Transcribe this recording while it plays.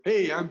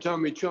Hey, I'm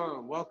Tommy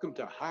Chong. Welcome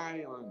to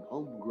High on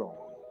Homegrown.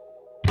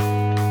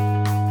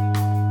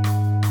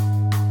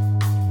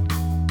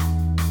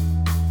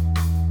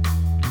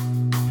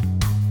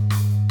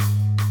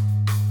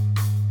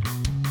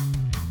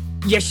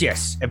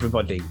 Yes,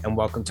 everybody, and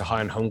welcome to High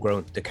on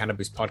Homegrown, the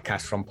cannabis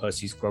podcast from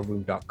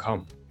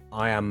Percy'sGrowroom.com.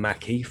 I am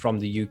Mackie from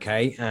the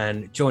UK,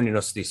 and joining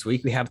us this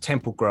week, we have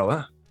Temple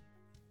Grower.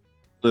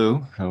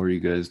 Hello, how are you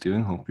guys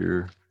doing? Hope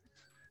you're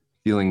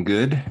feeling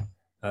good.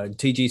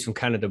 TG's from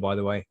Canada, by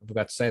the way. I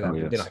forgot to say that. Oh,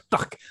 yes. Didn't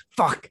I?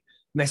 Fuck,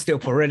 messed it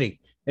up already.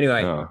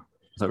 Anyway. Oh, I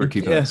thought we're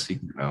keeping that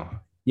secret now.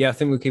 Yeah, I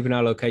think we're keeping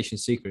our location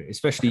secret,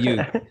 especially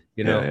you,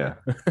 you know.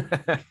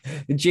 Yeah.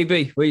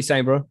 GB, what are you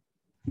saying, bro?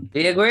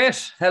 Yeah,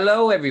 great.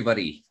 Hello,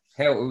 everybody.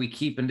 How are we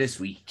keeping this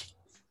week?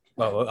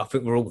 Well, I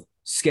think we're all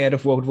scared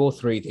of World War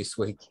III this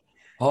week.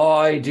 Oh,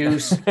 I do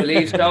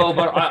believe so,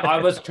 but I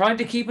was trying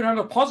to keep it on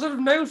a positive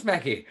note,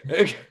 Mackie.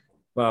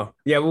 Well,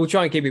 yeah, we'll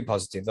try and keep it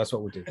positive. That's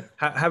what we'll do.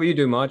 How are you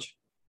doing, Marge?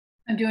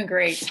 I'm doing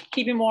great.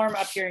 Keeping warm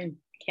up here in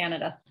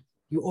Canada.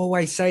 You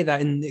always say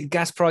that, and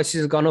gas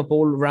prices have gone up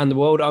all around the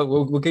world.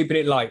 Oh, we're keeping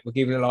it light. We're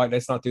keeping it light.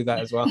 Let's not do that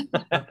as well.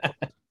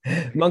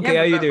 Monkey,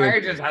 how you doing?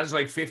 Marge just has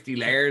like 50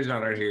 layers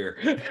on it here.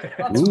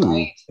 That's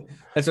right.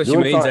 That's what she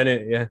means, isn't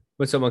it? Yeah.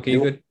 What's up, Monkey? You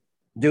good?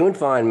 Doing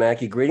fine,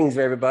 Mackie. Greetings,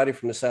 everybody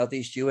from the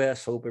Southeast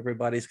U.S. Hope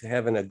everybody's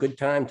having a good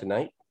time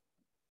tonight.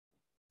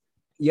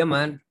 Yeah,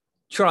 man.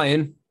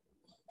 Trying.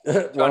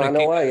 Well, I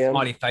know I am.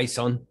 Smiley face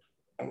on.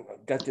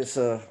 Got this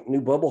new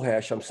bubble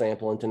hash I'm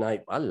sampling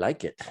tonight. I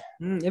like it.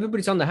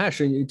 Everybody's on the hash,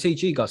 and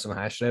TG got some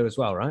hash there as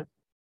well, right?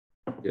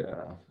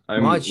 Yeah.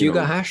 Marge, you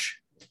got hash?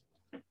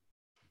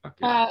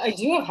 I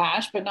do have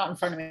hash, but not in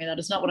front of me. That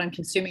is not what I'm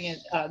consuming.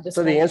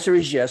 So the answer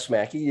is yes,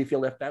 Mackie. You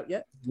feel left out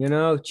yet? You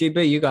know,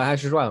 GB, you got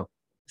hash as well.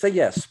 Say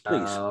yes,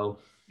 please. Oh,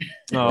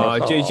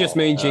 it's just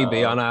me and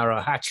GB on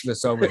our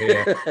hatchless over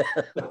here.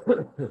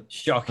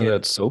 Shocking.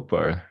 That soap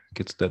bar.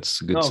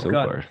 That's a good soap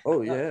bar.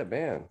 Oh, yeah,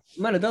 man.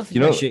 Man, I don't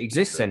think that shit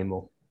exists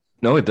anymore.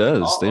 No, it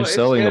does. They're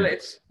selling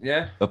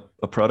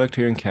a product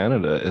here in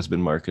Canada has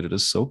been marketed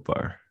as soap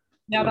bar.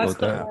 Yeah, that's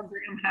the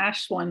 4-gram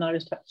hash one that I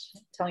was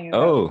telling you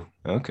about. Oh,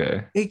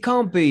 okay. It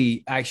can't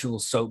be actual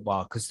soap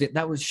bar because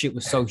shit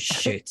was so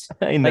shit.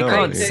 I know. They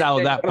can't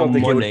sell that for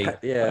money.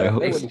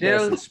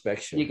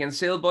 You can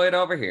still buy it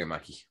over here,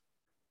 Mackie.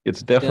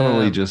 It's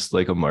definitely just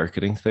like a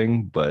marketing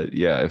thing, but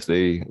yeah, if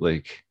they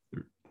like,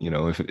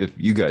 if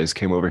you guys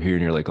came over here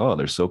and you're like, oh,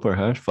 there's soap bar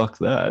hash, fuck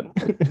that.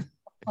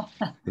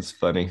 It's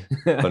funny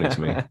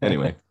to me.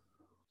 Anyway,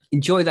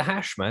 enjoy the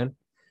hash, man.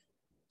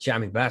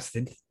 Jammy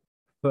bastard.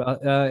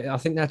 But I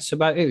think that's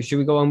about it. Should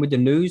we go on with the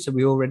news? Are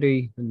we all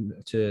ready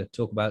to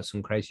talk about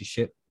some crazy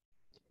shit?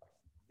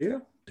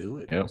 Yeah, do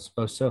it. Yeah. I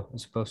suppose so.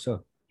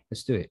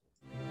 Let's do it.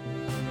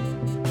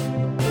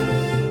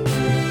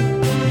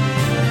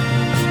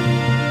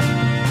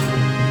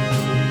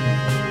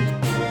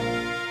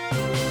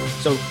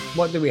 So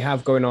what do we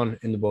have going on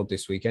in the world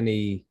this week?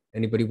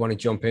 Anybody want to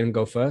jump in and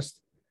go first?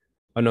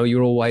 I know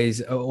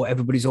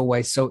everybody's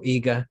always so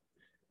eager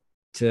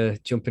to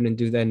jump in and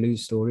do their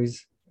news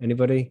stories.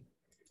 Anybody?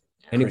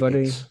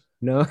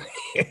 No?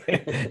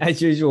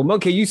 As usual.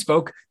 Monkey, you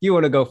spoke. You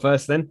want to go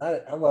first then?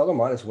 Well, I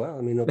might as well.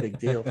 I mean, no big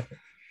deal.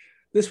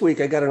 This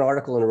week, I got an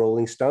article in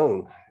Rolling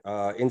Stone.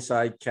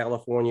 Inside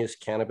California's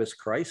cannabis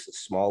crisis,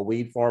 small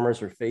weed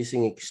farmers are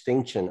facing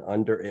extinction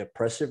under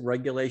oppressive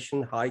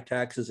regulation, high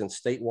taxes, and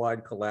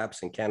statewide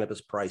collapse in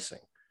cannabis pricing.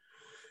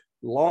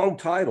 Long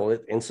title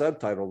and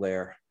subtitle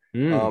there.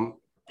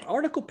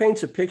 Article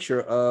paints a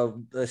picture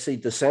of, let's see,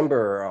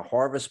 December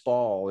Harvest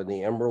Ball in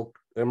the Emerald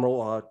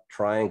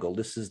Triangle.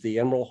 This is the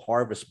Emerald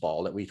Harvest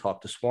Ball that we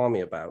talked to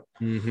Swami about.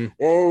 Mm-hmm.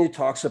 And it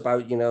talks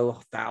about,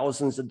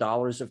 thousands of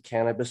dollars of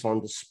cannabis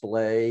on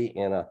display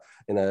in a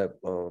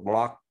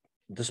mock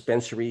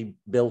dispensary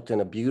built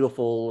in a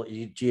beautiful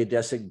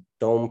geodesic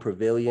dome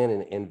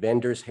pavilion, and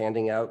vendors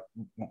handing out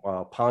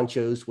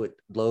ponchos with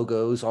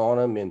logos on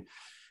them. And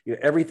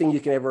everything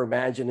you can ever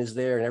imagine is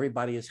there, and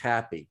everybody is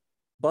happy.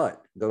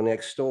 But go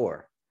next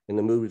door, and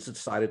the mood is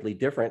decidedly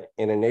different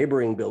in a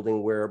neighboring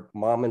building where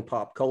mom and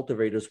pop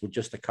cultivators were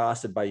just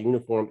accosted by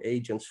uniformed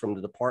agents from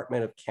the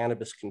Department of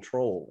Cannabis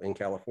Control in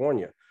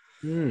California.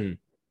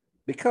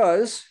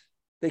 Because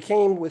they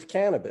came with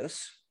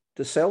cannabis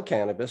to sell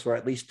cannabis, or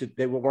at least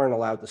they weren't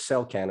allowed to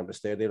sell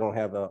cannabis there. They don't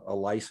have a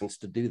license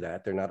to do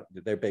that.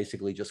 They're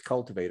basically just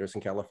cultivators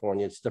in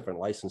California. It's a different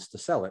license to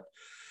sell it.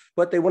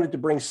 But they wanted to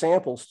bring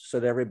samples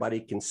so that everybody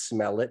can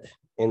smell it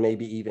and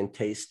maybe even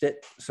taste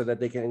it so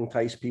that they can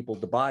entice people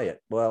to buy it.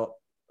 Well,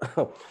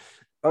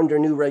 under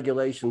new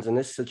regulations in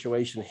this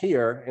situation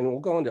here, and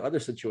we'll go into other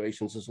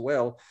situations as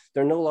well,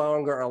 they're no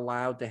longer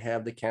allowed to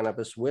have the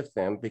cannabis with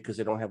them because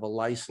they don't have a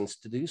license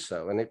to do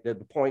so. And the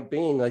point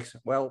being, like,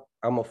 well,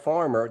 I'm a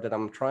farmer that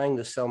I'm trying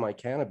to sell my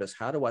cannabis.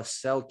 How do I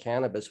sell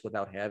cannabis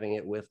without having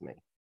it with me?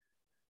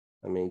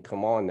 I mean,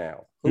 come on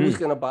now. Who's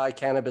going to buy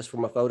cannabis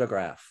from a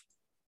photograph?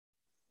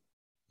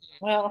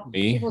 Well,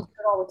 Me? people do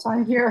it all the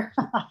time here.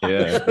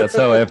 Yeah, that's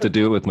how I have to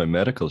do it with my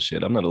medical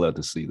shit. I'm not allowed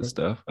to see the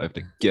stuff. I have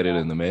to get it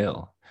in the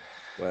mail.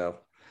 Well,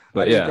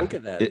 But didn't yeah, think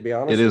of that, to be it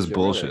honest is with you,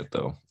 really. bullshit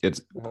though.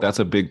 Uh-huh. That's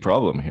a big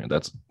problem here.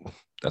 That's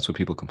what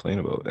people complain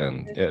about,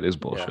 and yeah, it is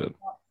bullshit.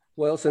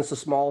 Well, since the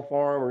small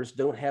farmers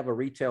don't have a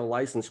retail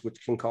license,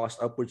 which can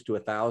cost upwards to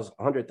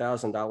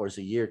 $100,000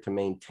 a year to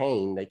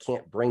maintain, they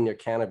can't bring their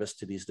cannabis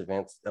to these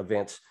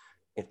events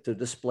to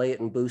display it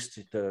and boost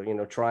it,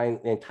 to try and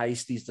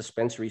entice these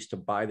dispensaries to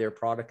buy their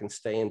product and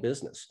stay in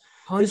business.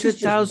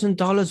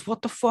 $100,000.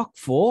 What the fuck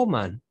for,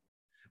 man?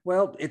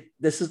 Well,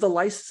 this is the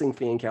licensing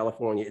fee in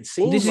California. It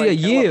seems This is like a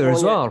year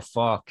as California- well.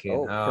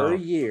 Fucking per hell.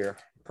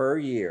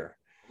 year.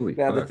 Holy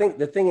Now, fuck.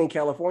 the thing in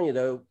California,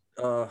 though,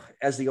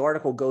 as the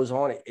article goes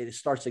on, it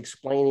starts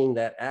explaining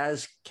that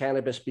as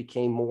cannabis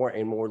became more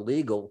and more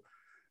legal,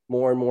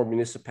 more and more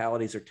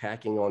municipalities are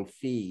tacking on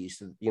fees.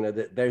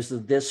 That there's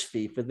this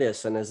fee for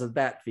this, and there's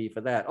that fee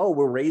for that. Oh,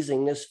 we're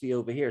raising this fee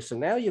over here. So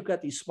now you've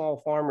got these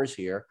small farmers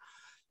here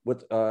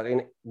with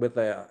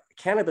a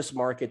cannabis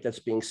market that's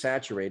being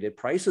saturated.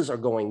 Prices are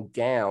going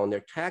down.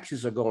 Their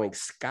taxes are going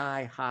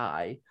sky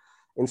high.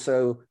 And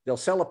so they'll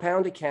sell a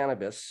pound of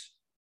cannabis.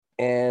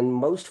 And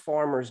most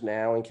farmers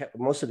now, and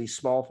most of these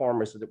small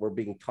farmers that were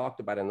being talked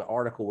about in the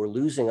article, were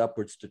losing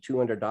upwards to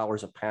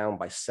 $200 a pound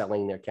by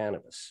selling their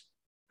cannabis.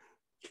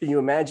 Can you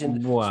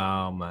imagine?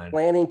 Wow, man.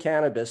 Planting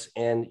cannabis,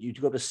 and you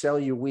go to sell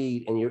your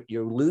weed, and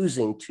you're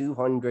losing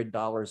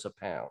 $200 a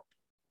pound.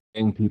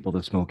 Paying people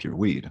to smoke your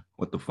weed.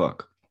 What the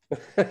fuck?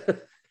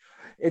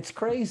 It's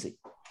crazy.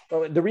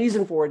 The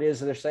reason for it is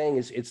they're saying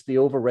it's the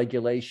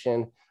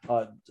overregulation.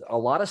 A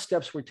lot of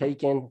steps were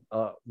taken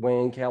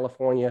when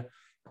California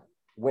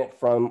went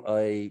from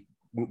a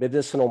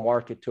medicinal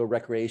market to a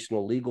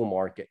recreational legal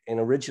market. And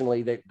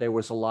originally there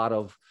was a lot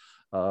of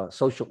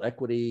social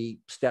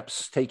equity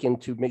steps taken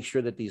to make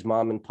sure that these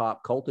mom and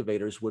pop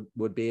cultivators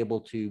would be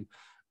able to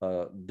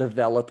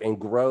develop and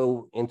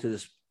grow into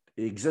this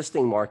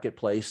existing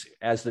marketplace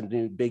as the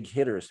new big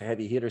hitters, the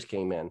heavy hitters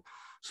came in.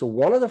 So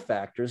one of the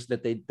factors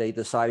that they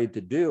decided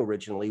to do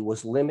originally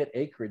was limit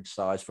acreage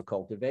size for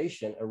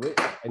cultivation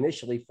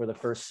initially for the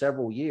first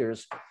several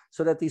years,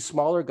 so that these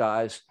smaller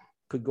guys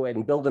could go ahead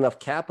and build enough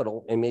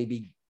capital and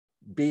maybe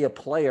be a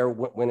player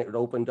when it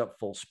opened up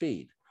full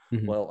speed.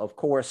 Mhm. Well, of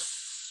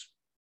course,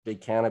 big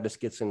cannabis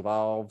gets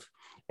involved,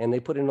 and they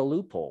put in a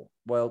loophole.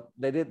 Well,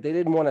 they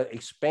didn't want to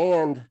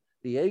expand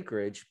the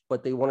acreage,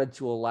 but they wanted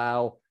to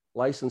allow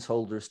license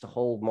holders to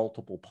hold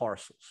multiple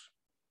parcels,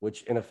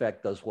 which in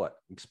effect does what?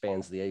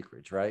 Expands the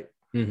acreage, right?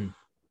 Mhm.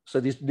 So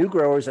these new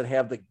growers that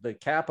have the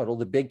capital,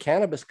 the big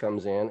cannabis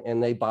comes in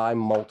and they buy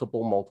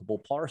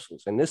multiple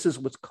parcels. And this is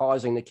what's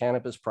causing the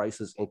cannabis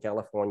prices in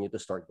California to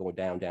start going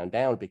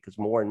down, because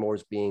more and more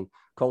is being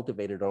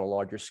cultivated on a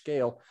larger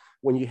scale.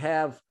 When you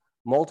have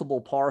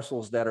multiple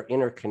parcels that are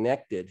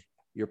interconnected,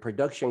 your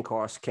production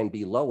costs can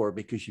be lower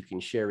because you can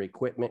share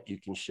equipment, you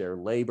can share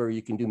labor,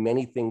 you can do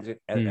many things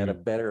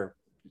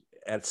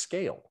at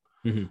scale.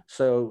 Mhm.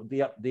 So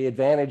the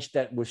advantage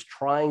that was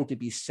trying to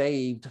be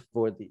saved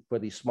for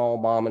the small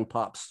mom and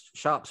pop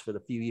shops for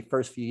the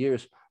first few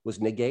years was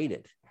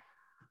negated.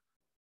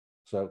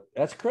 So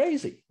that's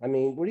crazy. I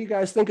mean, what do you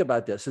guys think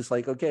about this? It's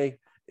like, okay,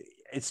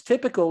 it's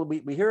typical.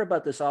 We hear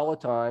about this all the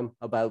time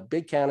about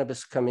big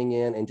cannabis coming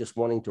in and just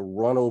wanting to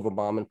run over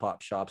mom and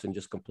pop shops and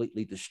just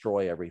completely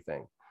destroy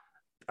everything.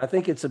 I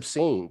think it's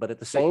obscene, but at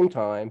the same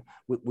time,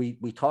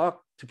 we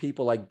talk to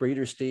people like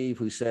Breeder Steve,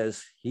 who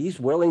says he's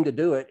willing to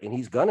do it and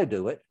he's going to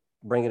do it,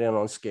 bring it in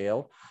on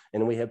scale.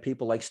 And we have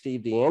people like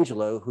Steve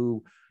D'Angelo,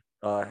 who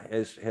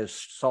has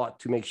sought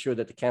to make sure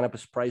that the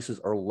cannabis prices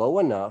are low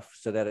enough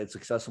so that it's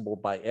accessible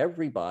by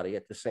everybody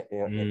at the same,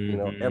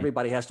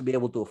 everybody has to be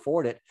able to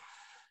afford it.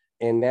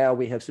 And now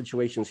we have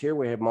situations here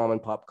where we have mom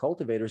and pop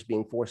cultivators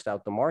being forced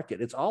out the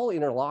market. It's all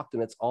interlocked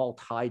and it's all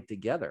tied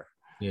together.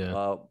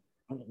 Yeah.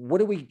 What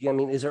do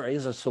is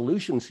there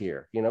solutions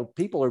here?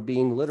 People are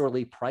being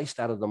literally priced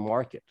out of the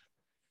market.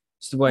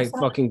 It's the way it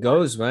fucking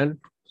goes, man.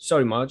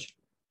 Sorry, Marge.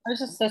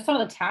 There's some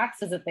of the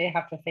taxes that they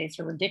have to face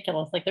are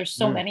ridiculous. Like there's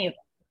so many of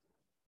them.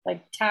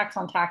 Like tax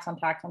on tax on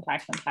tax on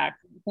tax on tax.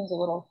 It seems a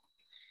little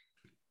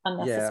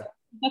unnecessary.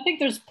 Yeah. I think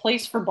there's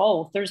place for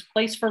both. There's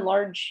place for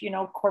large,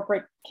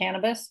 corporate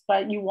cannabis,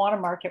 but you want a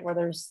market where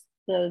there's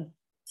the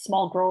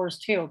small growers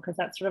too, because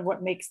that's sort of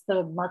what makes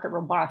the market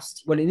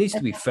robust. Well, it needs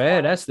to be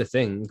fair. That's the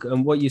thing.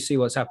 And what you see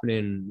what's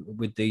happening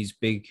with these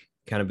big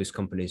cannabis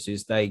companies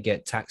is they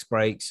get tax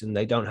breaks and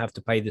they don't have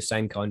to pay the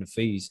same kind of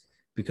fees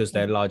because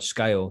they're large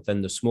scale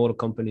than the smaller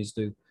companies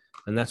do.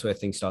 And that's where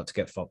things start to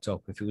get fucked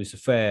up. If it was a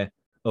fair,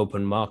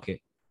 open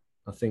market,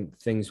 I think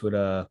things would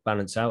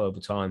balance out over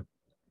time.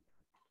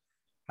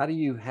 How do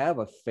you have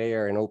a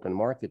fair and open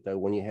market, though,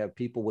 when you have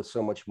people with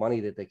so much money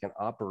that they can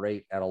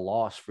operate at a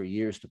loss for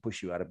years to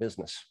push you out of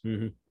business?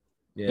 Mm-hmm.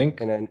 Yeah.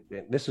 And then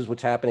this is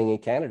what's happening in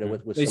Canada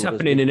with it's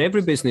happening in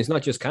every business,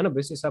 not just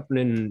cannabis. It's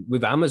happening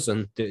with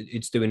Amazon.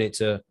 It's doing it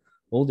to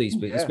all these.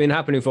 Yeah. It's been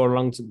happening for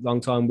a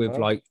long time with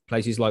like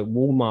places like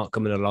Walmart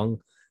coming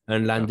along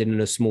and landing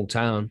in a small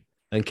town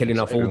and killing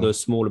off all the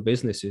smaller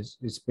businesses.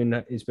 It's been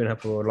happening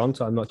for a long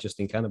time, not just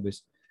in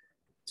cannabis.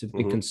 It's a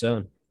big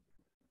concern.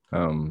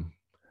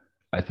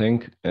 I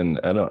think, and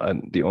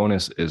the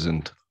onus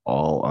isn't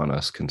all on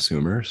us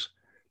consumers,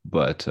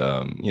 but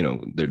you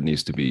know, there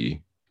needs to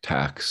be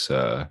tax.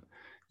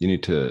 You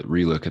need to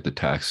relook at the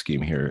tax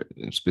scheme here.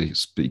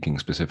 Speaking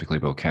specifically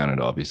about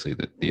Canada, obviously,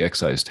 that the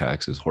excise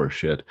tax is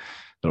horseshit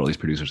that all these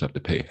producers have to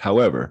pay.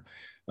 However,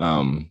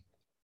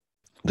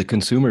 the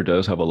consumer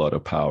does have a lot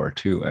of power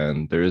too,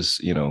 and there's,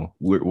 you know,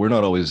 we're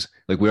not always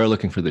like, we are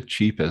looking for the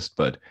cheapest,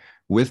 but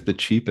with the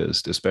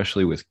cheapest,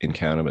 especially with in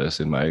cannabis,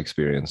 in my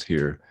experience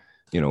here,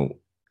 you know,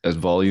 as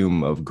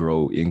volume of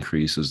grow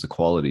increases, the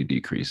quality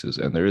decreases.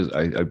 And there is,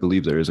 I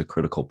believe there is a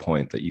critical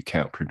point that you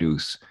can't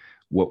produce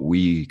what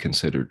we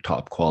consider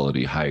top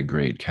quality, high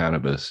grade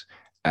cannabis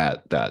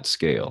at that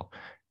scale.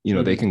 You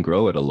know, they can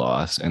grow at a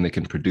loss and they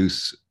can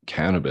produce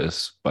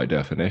cannabis by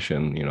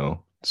definition, you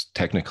know,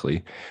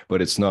 technically,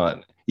 but it's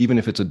not, even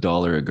if it's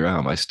 $1 a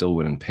gram, I still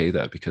wouldn't pay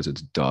that because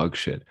it's dog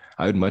shit.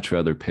 I would much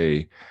rather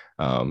pay,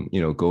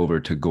 you know, go over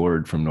to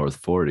Gord from North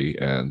 40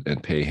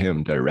 and pay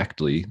him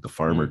directly, the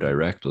farmer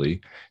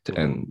directly,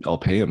 and I'll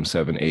pay him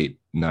 $7, $8,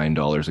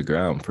 $9 a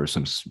gram for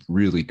some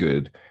really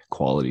good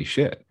quality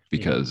shit,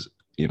 because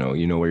you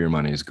know where your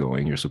money is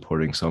going. You're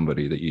supporting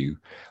somebody that you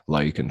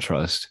like and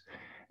trust,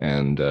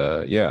 and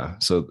yeah.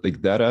 So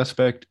like that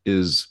aspect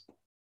is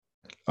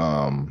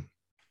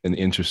an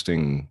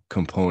interesting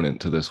component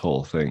to this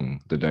whole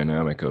thing, the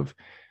dynamic of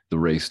the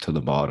race to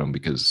the bottom,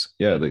 because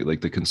yeah,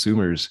 like the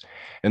consumers,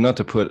 and not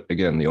to put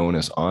again the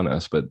onus on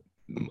us, but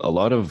a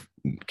lot of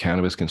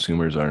cannabis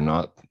consumers are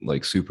not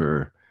like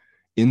super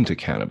into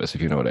cannabis,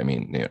 if you know what I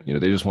mean. You know,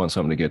 they just want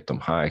something to get them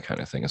high, kind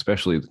of thing,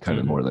 especially kind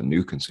of more the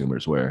new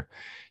consumers, where,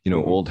 you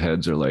know, old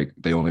heads are like,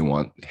 they only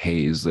want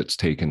haze that's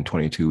taken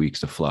 22 weeks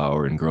to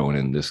flower and grown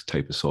in this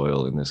type of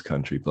soil in this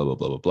country, blah blah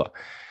blah blah blah.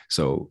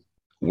 So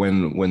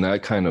when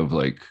that kind of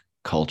like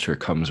culture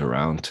comes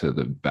around to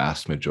the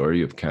vast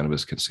majority of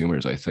cannabis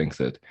consumers, I think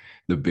that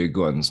the big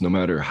ones, no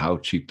matter how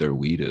cheap their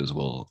weed is,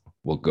 will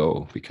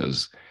go,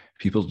 because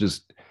people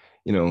just,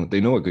 you know,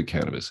 they know what good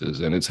cannabis is,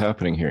 and it's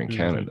happening here in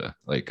Canada.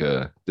 Like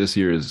this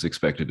year is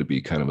expected to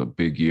be kind of a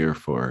big year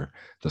for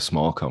the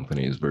small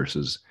companies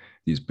versus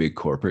these big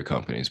corporate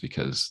companies,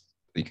 because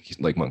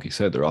like Monkey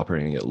said, they're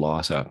operating at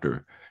loss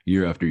after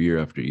year after year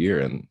after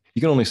year, and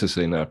you can only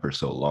sustain that for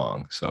so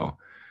long. So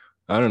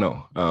I don't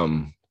know.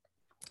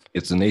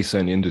 It's a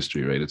nascent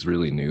industry, right? It's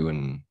really new,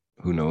 and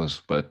who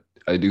knows, but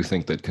I do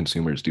think that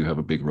consumers do have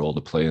a big role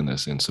to play in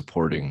this, in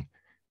supporting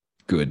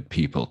good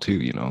people too,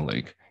 you know,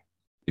 like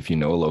if you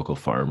know a local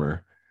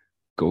farmer,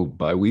 go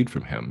buy weed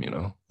from him, you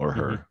know, or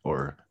her,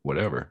 or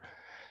whatever.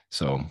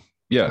 So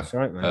yeah, that's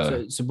right, man.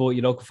 So support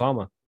your local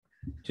farmer,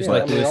 just Yeah,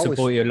 like I mean, you always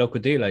support your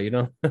local dealer, you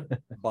know.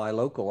 buy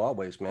local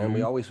always, man.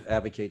 We always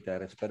advocate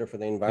that. It's better for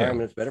the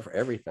environment. It's better for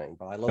everything.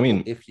 Buy local,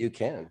 mean, if you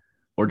can.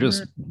 Or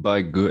just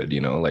buy good,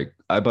 you know, like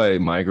I buy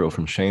Migro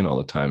from Shane all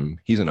the time.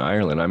 He's in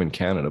Ireland, I'm in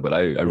Canada, but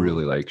I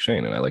really like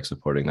Shane, and I like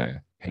supporting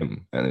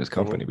him and his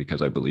company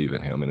because I believe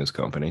in him and his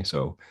company.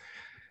 So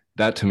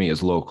that to me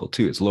is local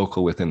too. It's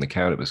local within the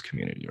cannabis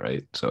community,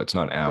 right? So it's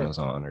not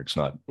Amazon, or it's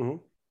not,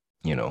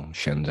 you know,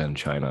 Shenzhen,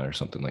 China, or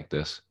something like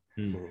this.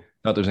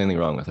 Not there's anything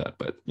wrong with that,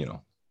 but you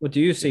know. What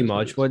do you see,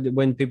 Marge?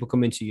 When people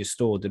come into your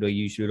store, do they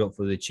usually look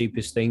for the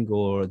cheapest thing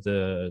or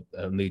the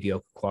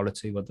mediocre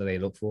quality? What do they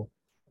look for?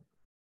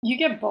 You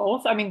get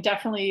both. I mean,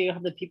 definitely you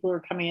have the people who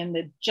are coming in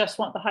that just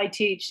want the high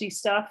THC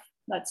stuff.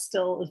 That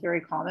still is very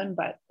common,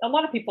 but a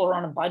lot of people are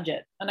on a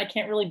budget, and I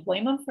can't really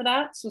blame them for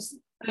that. So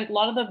a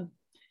lot of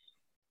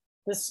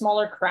the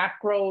smaller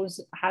craft grows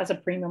has a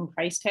premium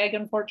price tag,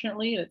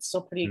 unfortunately. It's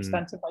still pretty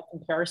expensive by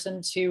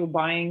comparison to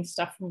buying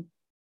stuff from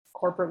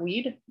corporate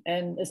weed.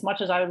 And as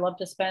much as I would love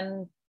to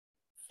spend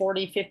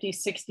 $40,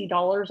 $50,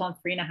 $60 on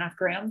 3.5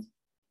 grams,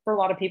 for a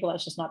lot of people,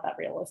 that's just not that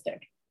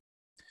realistic.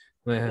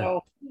 Yeah.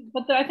 So,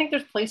 but I think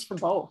there's place for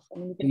both. I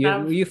mean,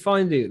 you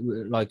find it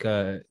like,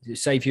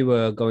 say if you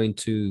were going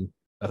to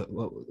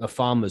a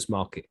farmer's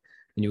market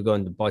and you were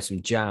going to buy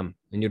some jam,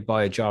 and you'd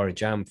buy a jar of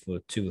jam for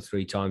 2 or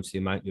 3 times the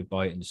amount you'd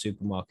buy it in the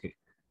supermarket.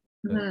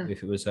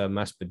 If it was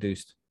mass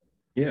produced.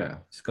 Yeah,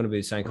 it's going to be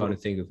the same kind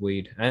of thing with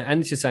weed,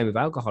 and it's the same with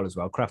alcohol as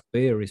well. Craft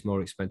beer is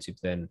more expensive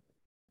than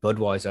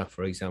Budweiser,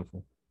 for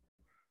example.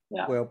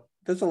 Yeah. Well,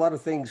 there's a lot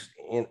of things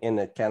in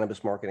the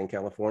cannabis market in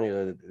California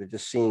that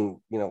just seem,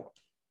 you know,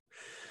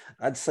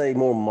 I'd say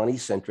more money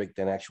centric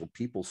than actual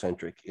people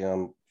centric.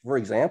 For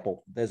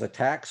example, there's a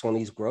tax on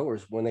these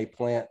growers when they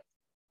plant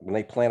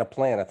a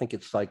plant. I think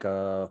it's like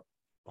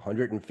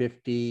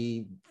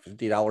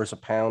 $150 a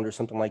pound or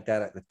something like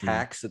that. The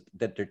tax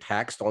that they're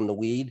taxed on the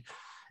weed,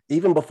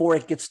 even before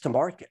it gets to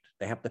market,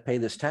 they have to pay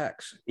this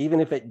tax. Even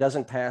if it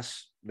doesn't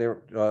pass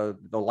the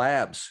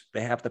labs,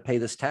 they have to pay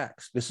this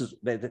tax. This is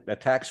the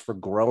tax for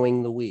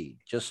growing the weed.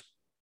 Just,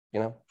 you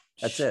know,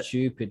 that's it.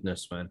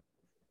 Stupidness, man.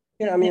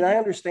 Yeah, I mean, I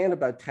understand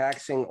about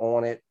taxing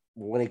on it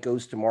when it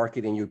goes to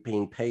market and you're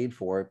being paid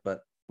for it,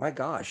 but my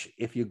gosh,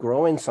 if you're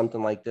growing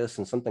something like this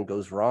and something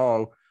goes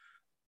wrong,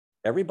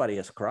 everybody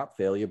has crop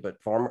failure, but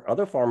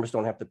other farmers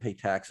don't have to pay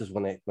taxes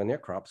when their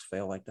crops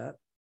fail like that.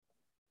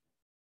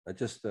 It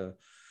just it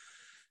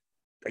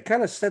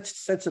kind of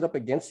sets it up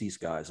against these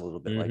guys a little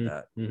bit like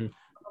that.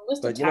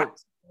 List of But, you know,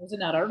 tax was in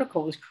that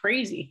article was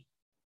crazy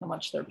how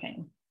much they're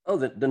paying. Oh,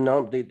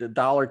 the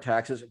dollar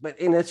taxes,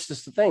 and it's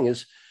just the thing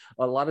is,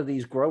 a lot of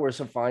these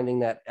growers are finding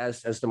that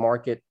as the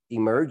market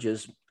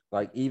emerges,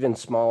 like even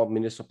small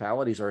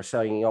municipalities are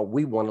saying,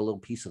 we want a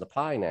little piece of the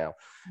pie now,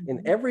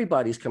 and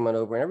everybody's coming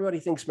over, and everybody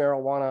thinks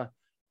marijuana,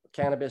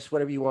 cannabis,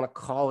 whatever you want to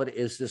call it,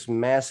 is this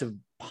massive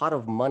pot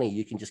of money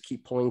you can just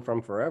keep pulling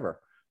from forever,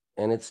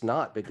 and it's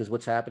not, because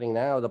what's happening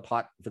now, the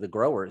pot for the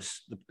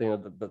growers, the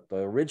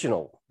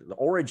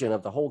origin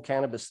of the whole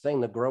cannabis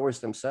thing, the growers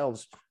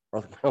themselves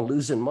are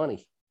losing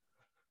money.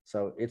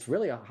 So it's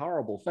really a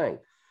horrible thing.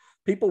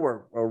 People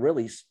were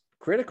really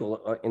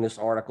critical in this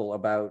article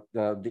about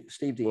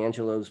Steve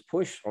DeAngelo's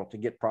push to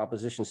get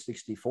Proposition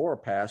 64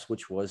 passed,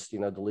 which was,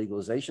 the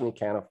legalization in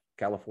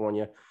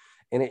California.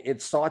 And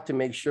it sought to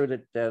make sure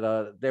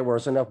that there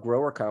was enough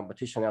grower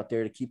competition out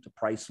there to keep the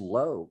price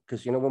low.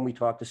 Because, when we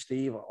talk to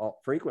Steve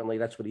frequently,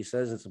 that's what he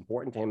says. It's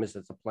important to him is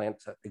that the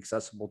plant's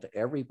accessible to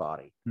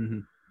everybody.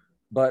 Mm-hmm.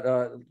 But,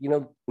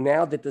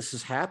 now that this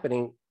is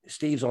happening,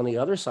 Steve's on the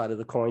other side of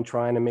the coin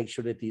trying to make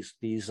sure that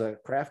these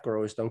craft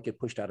growers don't get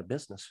pushed out of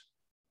business.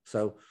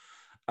 So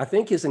I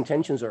think his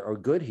intentions are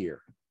good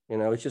here.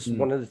 It's just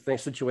one of the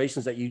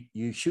situations that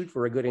you shoot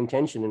for a good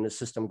intention and the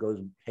system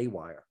goes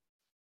haywire.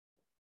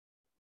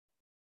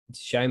 It's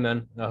a shame,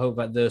 man. I hope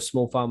that the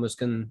small farmers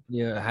can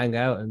hang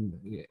out and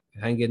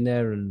hang in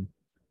there and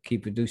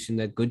keep producing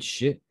their good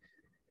shit.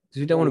 Because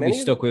we don't want to be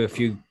stuck with a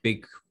few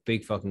big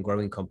fucking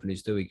growing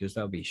companies, do we? Because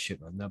that would be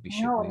shit, man. That'd be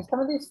shit. No,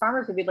 some of these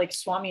farmers would be like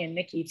Swami and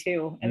Nikki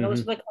too, and those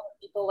are the kind of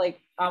people like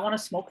I want to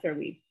smoke their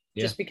weed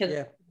just because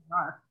they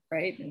are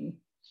right. And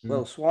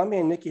well, Swami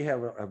and Nikki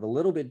have a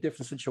little bit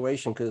different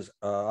situation because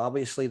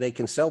obviously they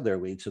can sell their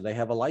weed, so they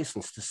have a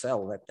license to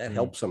sell. That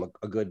helps them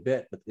a good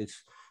bit. But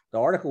the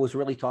article was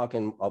really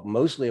talking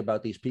mostly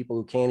about these people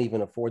who can't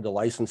even afford the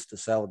license to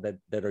sell,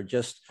 that are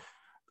just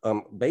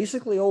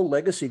basically old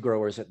legacy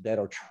growers that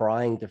are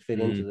trying to fit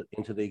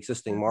into the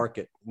existing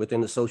market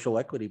within the social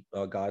equity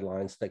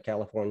guidelines that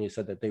California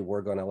said that they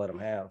were going to let them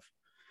have.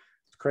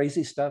 It's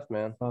crazy stuff,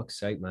 man. Fuck's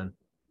sake, man.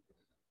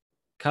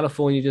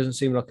 California doesn't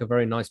seem like a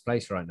very nice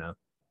place right now.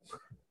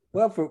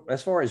 Well,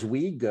 as far as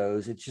weed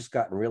goes, it's just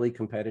gotten really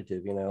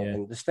competitive,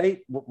 and the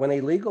state, when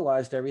they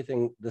legalized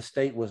everything, the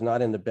state was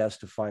not in the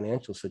best of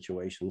financial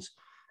situations.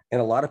 And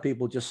a lot of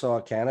people just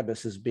saw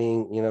cannabis as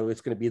being,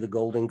 it's going to be the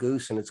golden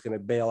goose and it's going to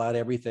bail out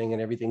everything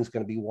and everything's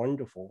going to be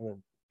wonderful.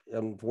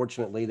 And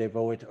unfortunately, they've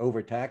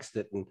overtaxed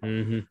it.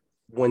 And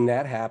when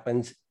that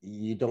happens,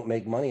 you don't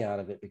make money out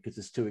of it because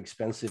it's too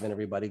expensive. And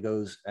everybody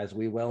goes, as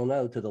we well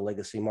know, to the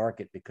legacy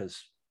market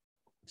because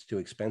it's too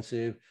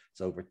expensive,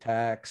 it's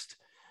overtaxed,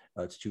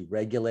 it's too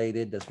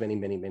regulated. There's many,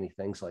 many, many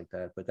things like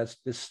that. But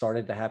this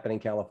started to happen in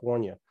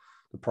California.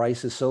 The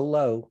price is so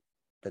low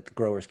that the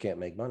growers can't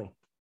make money.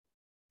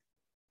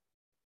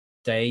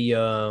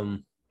 Well,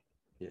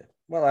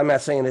 I'm not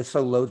saying it's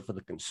so low for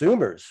the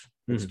consumers.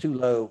 It's too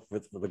low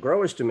for the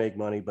growers to make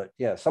money, but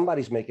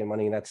somebody's making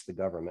money, and that's the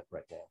government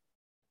right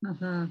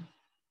now.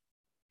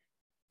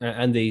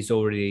 And these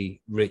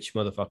already rich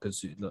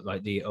motherfuckers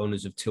like the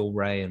owners of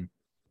Tilray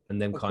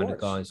and them kind of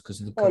guys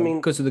because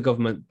of the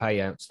government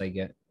payouts they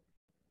get.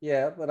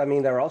 Yeah, but I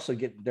mean they're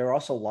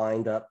also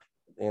lined up,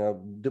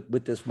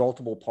 with this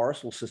multiple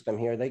parcel system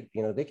here.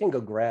 They can go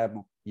grab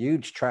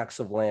huge tracts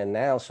of land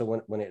now.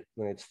 So when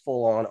it's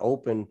full on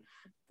open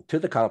to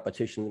the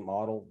competition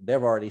model,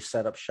 they've already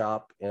set up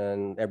shop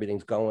and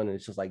everything's going, and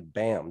it's just like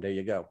bam, there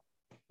you go,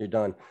 you're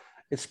done.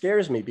 It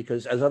scares me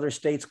because as other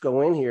states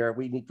go in here,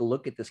 we need to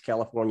look at this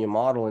California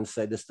model and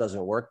say this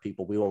doesn't work,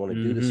 people. We don't want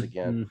to do this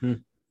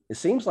again. It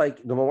seems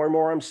like the more and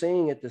more I'm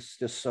seeing it,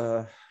 this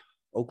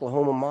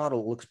Oklahoma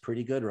model looks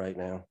pretty good right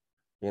now.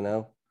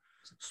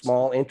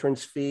 Small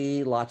entrance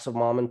fee, lots of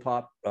mom and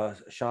pop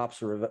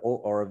shops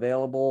are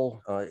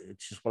available.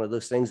 It's just one of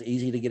those things,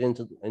 easy to get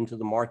into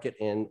the market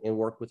and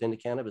work within the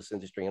cannabis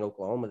industry in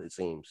Oklahoma, it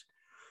seems.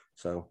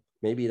 So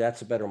maybe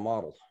that's a better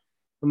model.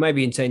 Well,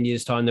 maybe in 10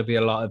 years' time, there'll be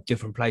a lot of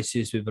different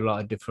places with a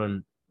lot of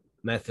different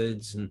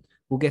methods, and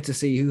we'll get to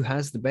see who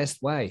has the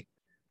best way.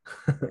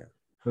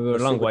 We're a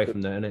long way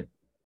from there, isn't it?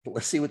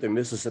 Let's see what the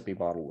Mississippi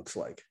model looks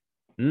like.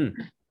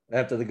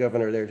 After the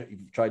governor there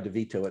tried to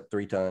veto it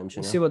 3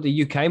 times. See what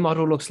the UK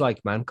model looks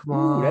like, man. Come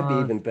on. That'd be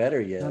even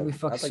better, yeah. That'd be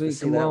fucking sweet.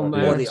 Come on,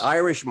 man. Or the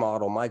Irish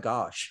model, my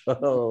gosh.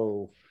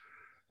 Oh.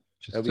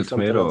 Just a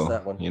tomato,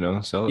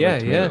 sell it like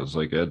tomatoes,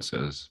 like Ed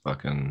says.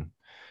 Fucking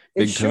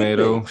big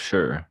tomato,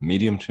 sure.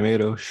 Medium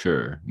tomato,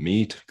 sure.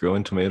 Meat,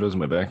 growing tomatoes in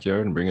my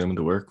backyard and bringing them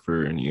to work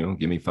for,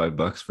 give me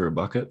 $5 for a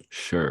bucket,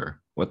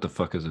 sure. What the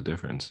fuck is the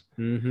difference?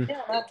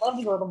 Yeah, I'd love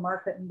to go to the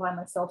market and buy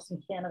myself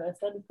some cannabis.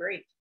 That'd be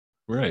great.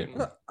 Right.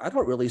 I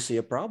don't really see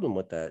a problem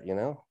with that,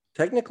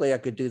 Technically, I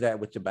could do that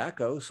with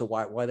tobacco, so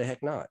why the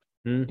heck not?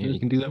 Yeah, you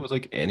can do that with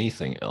like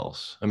anything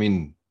else. I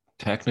mean,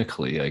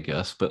 technically, I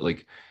guess, but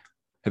like,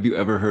 have you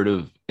ever heard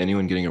of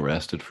anyone getting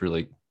arrested for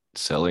like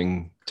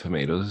selling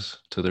tomatoes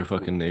to their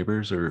fucking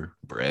neighbors or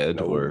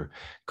bread or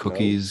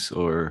cookies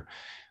or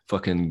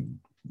fucking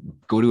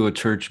go to a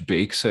church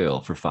bake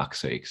sale for fuck's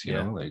sakes, you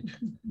Yeah. know, like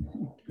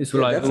It's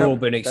Yeah, like that's we're all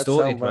how- been that's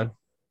extorted, how, man.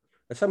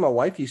 That's how my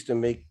wife used to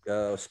make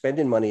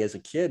spending money as a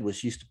kid. Was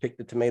she used to pick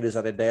the tomatoes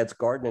out of dad's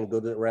garden and go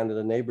around to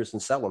the neighbors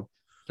and sell them.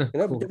 You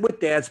know, Cool. with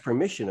dad's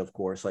permission, of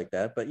course, like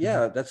that. But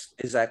yeah, that's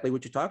exactly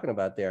what you're talking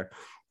about there.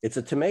 It's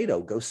a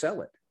tomato, go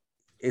sell it.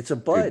 It's a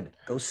bud,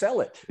 go sell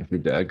it. if your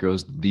dad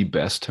grows the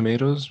best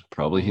tomatoes,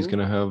 probably he's Mhm.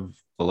 going to have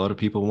a lot of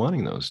people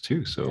wanting those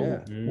too. So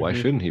Yeah. why Mhm.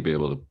 shouldn't he be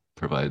able to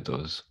provide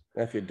those?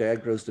 And if your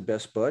dad grows the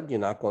best bud, you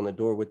knock on the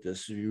door with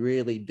this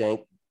really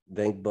dank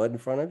bud in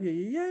front of you.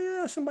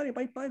 Yeah, somebody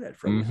might buy that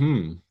from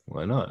you.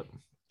 Why not?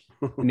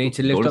 We need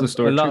to Go lift to the up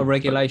store a lot too, of but-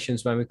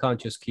 regulations, man. We can't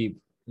just keep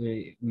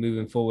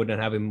moving forward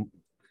and having,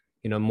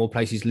 more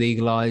places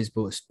legalized,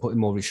 but putting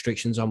more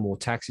restrictions on, more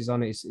taxes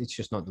on it. It's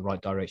just not the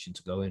right direction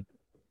to go in.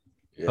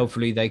 Yeah.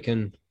 Hopefully they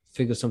can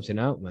figure something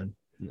out, man.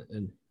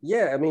 And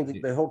Yeah, I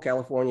mean, the whole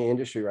California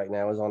industry right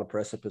now is on the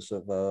precipice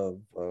of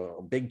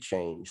a big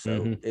change. So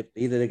Mhm. if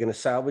either they're going to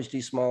salvage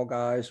these small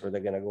guys or they're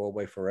going to go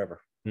away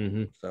forever.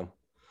 mhm. So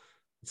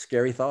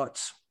scary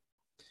thoughts.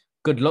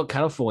 Good luck,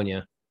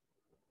 California.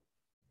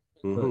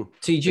 Mhm.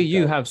 TG, Big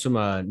you time. have some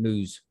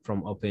news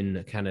from up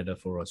in Canada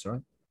for us,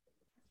 right?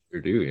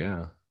 Sure do,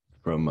 yeah.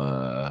 From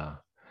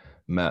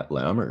Matt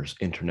Lammers,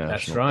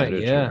 international right,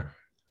 editor yeah.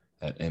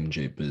 at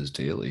MJ Biz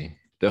Daily.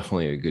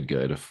 Definitely a good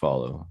guy to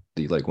follow.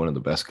 One of the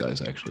best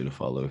guys actually to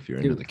follow if you're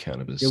into the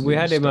cannabis. Yeah, we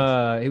had news him.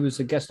 stuff. He was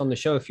a guest on the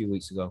show a few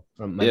weeks ago,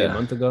 or maybe a Yeah.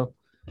 month ago.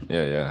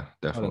 Yeah,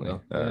 definitely.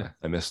 ago, yeah.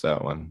 I missed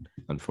that one,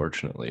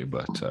 unfortunately,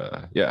 but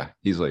yeah,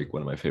 he's like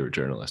one of my favorite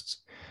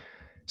journalists.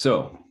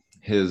 So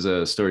his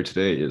story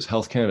today is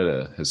Health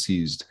Canada has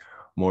seized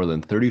more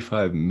than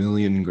 35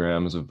 million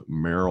grams of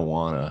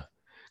marijuana,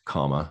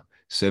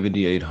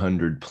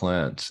 7,800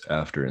 plants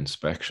after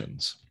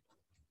inspections.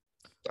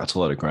 That's a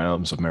lot of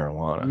grams of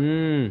marijuana.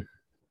 Mm.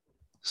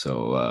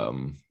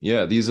 So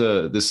yeah,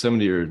 this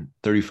 70 or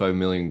 35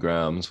 million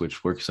grams,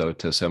 which works out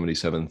to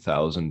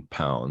 77,000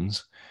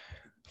 pounds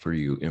for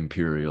you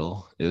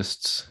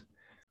imperialists.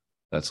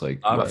 That's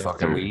like Lot what, of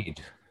fucking 30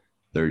 weed.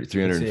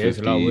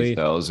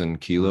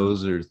 350,000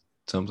 kilos or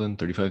something,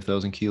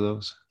 35,000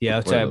 kilos. Yeah, I'll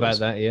One tell you of about those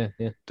that.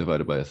 Yeah.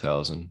 divided by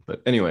 1,000.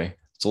 But anyway,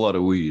 it's a lot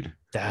of weed.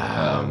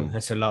 Damn,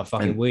 that's a lot of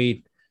fucking and-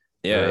 weed.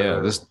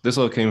 Yeah. This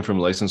all came from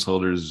license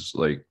holders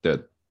like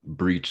that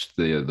breached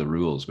the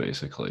rules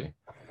basically.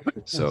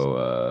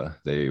 So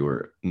they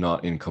were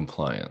not in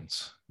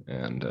compliance,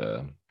 and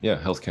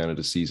yeah, Health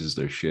Canada seizes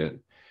their shit.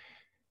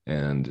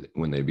 And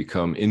when they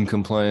become in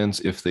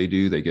compliance, if they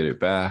do, they get it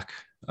back.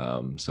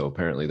 So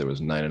apparently there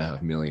was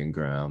 9.5 million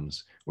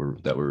grams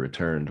that were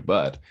returned,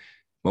 but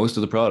most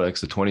of the products,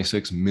 the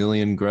 26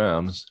 million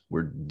grams,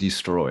 were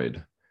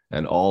destroyed,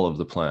 and all of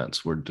the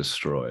plants were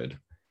destroyed.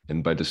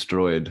 And by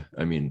destroyed,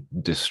 I mean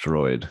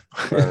destroyed.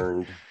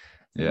 Burned.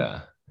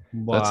 Yeah.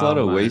 That's a lot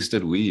Wow, of man.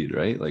 wasted weed,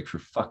 right? Like, for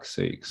fuck's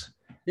sakes.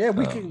 Yeah,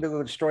 we Um, could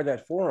go destroy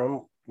that for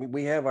them.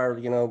 We have our,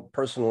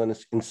 personal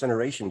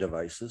incineration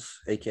devices,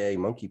 aka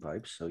monkey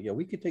pipes. So yeah,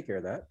 we could take care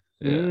of that.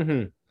 Yeah.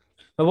 Mhm.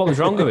 And what was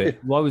wrong with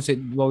it? Why was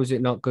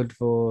it not good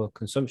for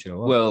consumption? Or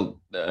what?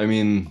 Well, I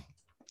mean,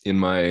 in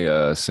my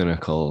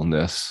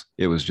cynicalness,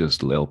 it was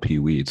just LP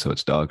weed, so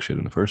it's dog shit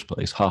in the first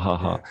place. Ha ha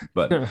ha.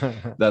 But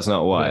that's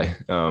not why.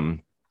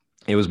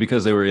 It was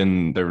because they were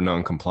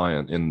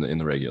non-compliant in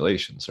the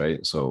regulations,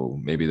 right? So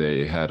maybe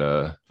they had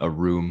a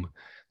room,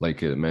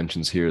 like it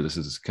mentions here. This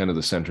is kind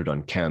of centered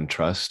on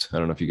CanTrust. I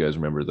don't know if you guys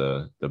remember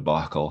the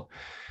debacle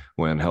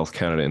when Health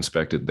Canada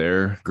inspected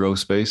their grow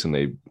space, and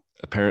they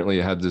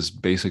apparently had this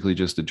basically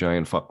just a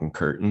giant fucking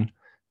curtain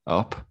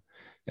up,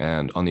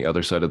 and on the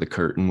other side of the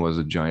curtain was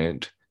a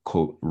giant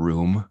quote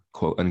room,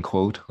 quote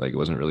unquote. Like, it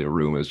wasn't really a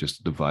room, it was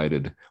just a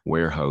divided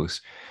warehouse.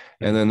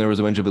 And then there was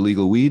a bunch of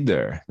illegal weed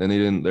there.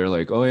 Then they're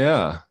like, oh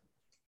yeah,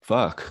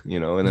 fuck,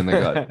 and then they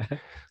got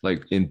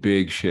like in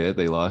big shit.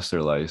 They lost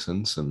their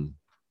license, and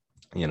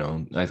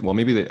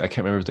maybe I can't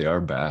remember if they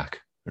are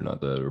back or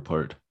not. The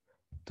report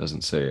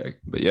doesn't say,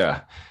 but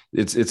yeah,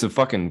 it's a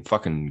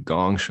fucking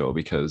gong show,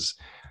 because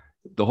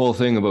the whole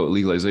thing about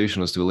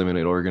legalization was to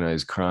eliminate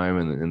organized crime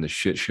and the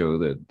shit show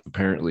that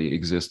apparently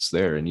exists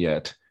there. And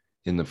yet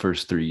in the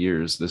first 3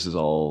 years, this is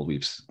all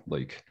we've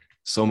like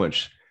so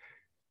much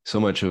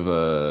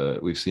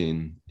of we've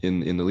seen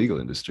in the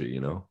legal industry.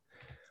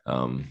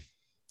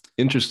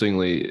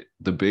 Interestingly,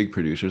 the big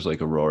producers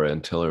like Aurora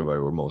and Tillerby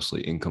were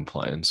mostly in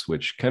compliance,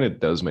 which kind of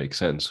does make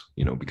sense,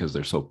 because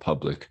they're so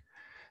public.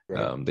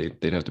 Right.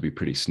 They'd have to be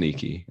pretty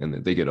sneaky, and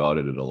they get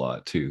audited a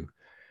lot too,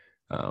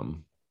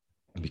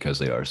 because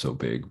they are so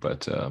big.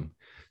 But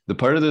the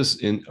part of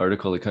this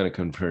article that kind of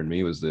confirmed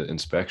me was the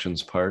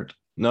inspections part.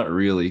 Not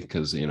really,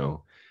 because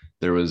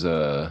there was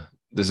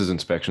this is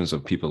inspections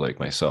of people like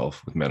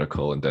myself with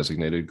medical and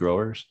designated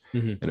growers,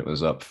 Mhm. and it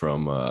was up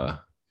from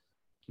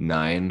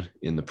 9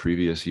 in the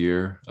previous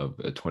year of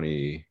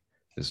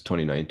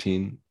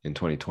 2019. In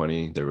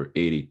 2020, there were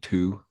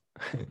 82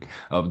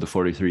 of the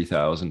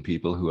 43,000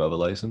 people who have a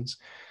license.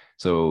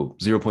 So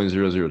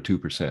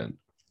 0.002%,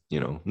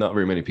 not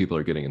very many people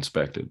are getting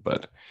inspected,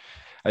 but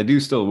I do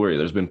still worry.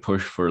 There's been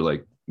push for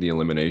like the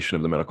elimination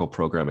of the medical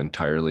program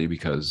entirely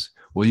because,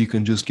 well, you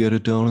can just get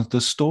it down at the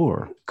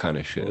store kind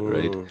of shit,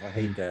 right? I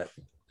hate that.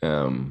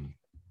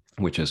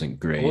 Which isn't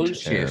great.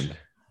 Bullshit. And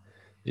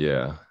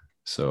yeah,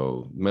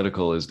 so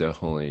medical is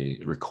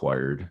definitely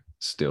required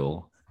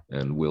still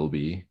and will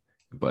be,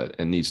 but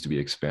it needs to be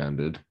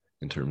expanded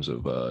in terms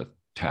of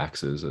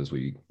taxes, as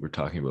we were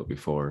talking about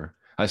before.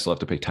 I still have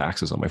to pay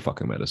taxes on my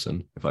fucking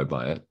medicine if I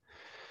buy it.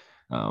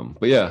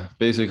 But yeah,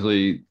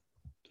 basically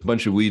a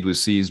bunch of weed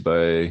was seized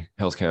by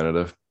Health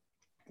Canada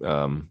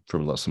from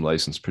some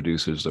licensed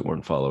producers that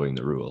weren't following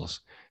the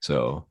rules.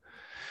 So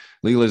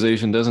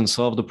legalization doesn't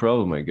solve the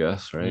problem, I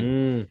guess, right?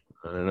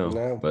 I don't know.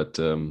 No. But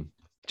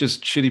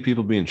just shitty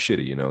people being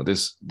shitty, you know,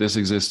 this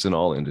exists in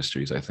all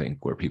industries, I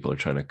think, where people are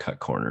trying to cut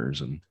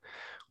corners and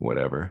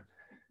whatever.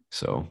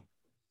 So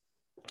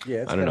Yeah,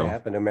 it's I going don't to know.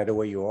 happen no matter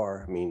where you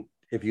are. I mean,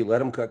 if you let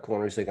them cut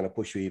corners, they're going to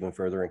push you even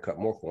further and cut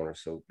more corners.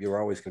 So you're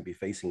always going to be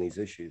facing these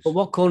issues. But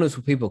what corners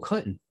were people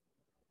cutting?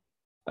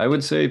 I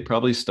would say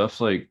probably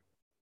stuff like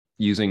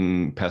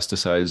using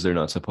pesticides they're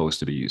not supposed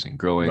to be using,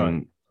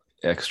 growing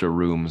extra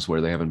rooms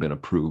where they haven't been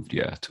approved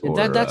yet. Or,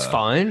 That's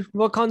fine.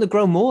 Why can't they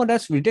grow more?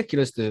 That's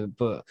ridiculous. But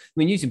I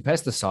mean, using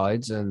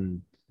pesticides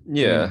and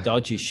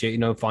dodgy shit, you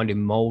know,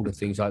 finding mold and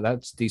things like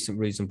that's decent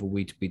reason for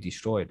weed to be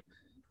destroyed.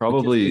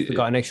 probably if they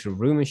got an extra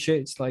room and shit.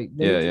 It's like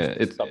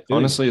It's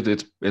honestly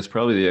it's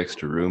probably the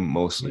extra room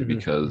mostly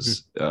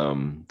because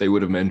they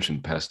would have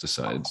mentioned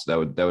pesticides. That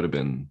would have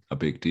been a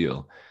big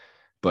deal.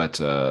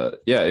 But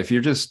if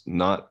you're just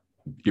not,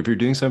 if you're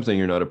doing something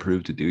you're not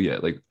approved to do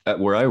yet, like at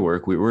where I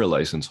work, we're a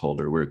license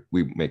holder.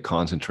 We make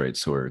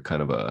concentrates, so we're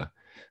kind of a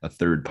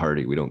third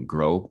party. We don't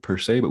grow per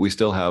se, but we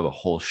still have a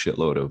whole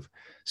shitload of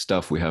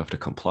stuff we have to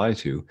comply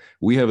to.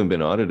 We haven't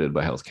been audited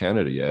by Health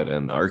Canada yet,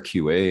 and our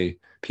QA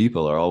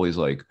people are always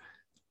like,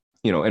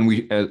 you know, and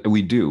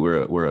we do.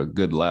 We're a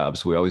good lab,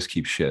 so we always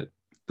keep shit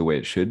the way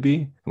it should be,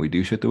 and we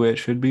do shit the way it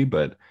should be.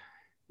 But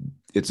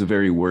it's a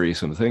very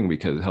worrisome thing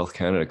because Health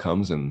Canada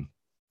comes and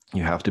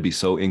you have to be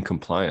so in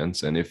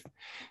compliance, and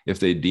if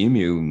they deem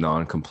you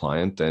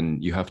non-compliant, then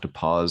you have to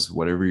pause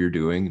whatever you're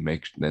doing,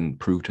 then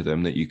prove to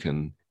them that you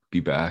can be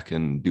back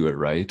and do it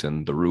right.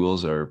 And the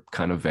rules are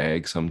kind of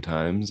vague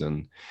sometimes,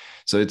 and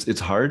so it's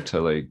hard to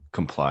like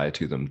comply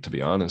to them, to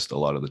be honest, a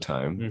lot of the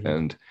time.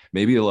 And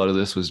maybe a lot of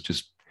this was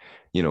just,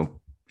 you know,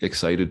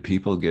 excited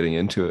people getting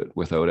into it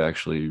without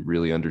actually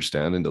really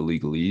understanding the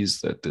legalese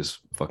that this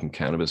fucking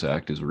Cannabis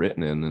Act is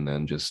written in, and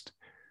then just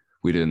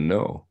we didn't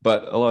know.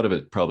 But a lot of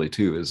it probably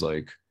too is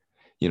like,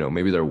 you know,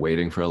 maybe they're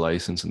waiting for a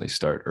license and they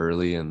start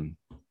early and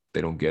they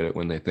don't get it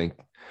when they think.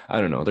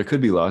 I don't know. There could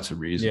be lots of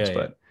reasons,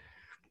 but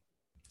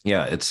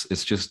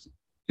it's just,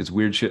 it's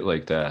weird shit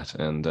like that.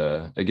 And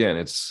again,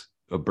 it's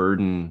a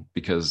burden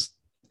because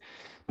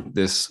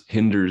this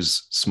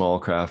hinders small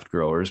craft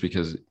growers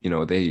because, you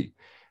know,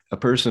 a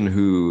person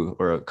who,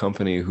 or a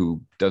company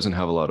who doesn't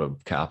have a lot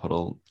of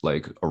capital,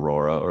 like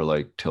Aurora or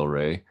like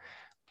Tilray,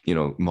 you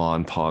know, ma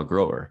and pa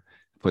grower,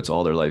 puts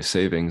all their life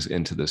savings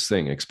into this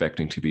thing,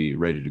 expecting to be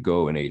ready to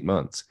go in 8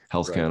 months.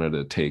 Health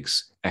Canada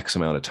takes X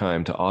amount of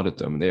time to audit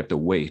them. They have to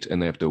wait and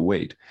they have to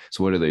wait.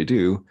 So what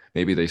do?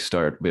 Maybe they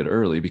start a bit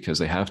early because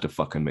they have to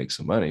fucking make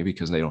some money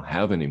because they don't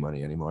have any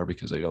money anymore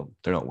because they're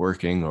not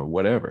working or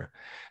whatever.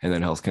 And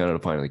then Health Canada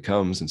finally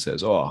comes and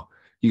says, oh,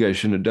 you guys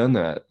shouldn't have done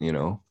that, you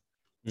know?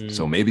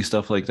 So maybe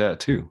stuff like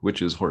that too,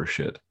 which is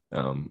horseshit,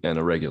 and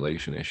a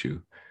regulation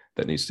issue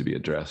that needs to be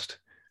addressed.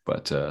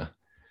 But I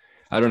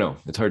don't know.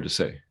 It's hard to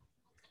say.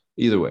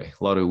 Either way,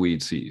 a lot of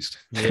weed seized.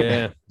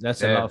 Yeah,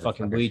 that's a lot of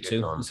fucking weed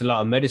too. It's a lot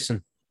of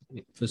medicine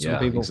for some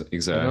people.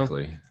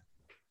 Exactly. You know?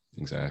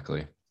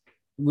 Exactly.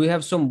 We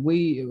have some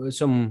weed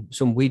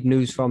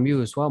news from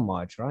you as well,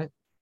 Marge, right?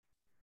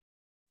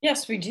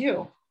 Yes, we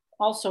do.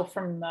 Also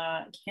from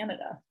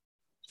Canada.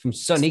 From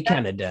sunny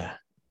Canada.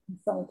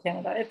 Sunny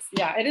Canada.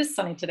 It is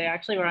sunny today,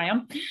 actually, where I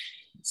am.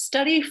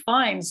 Study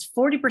finds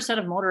 40%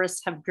 of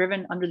motorists have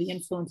driven under the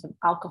influence of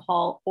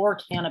alcohol or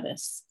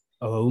cannabis.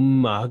 Oh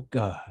my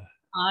God.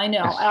 I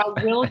know. I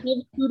will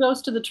give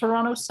kudos to the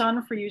Toronto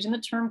Sun for using the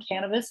term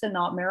cannabis and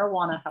not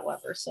marijuana,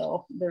 however.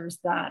 So there's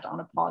that on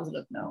a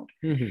positive note.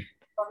 The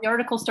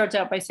article starts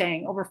out by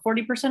saying over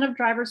 40% of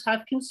drivers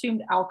have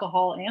consumed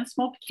alcohol and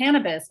smoked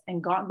cannabis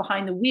and gotten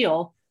behind the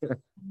wheel,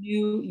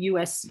 new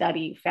US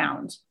study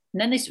found.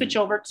 And then they switch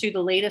over to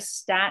the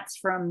latest stats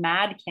from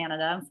MAD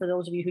Canada. For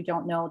those of you who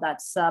don't know,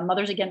 that's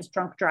Mothers Against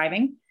Drunk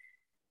Driving.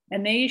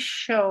 And they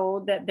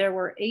show that there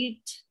were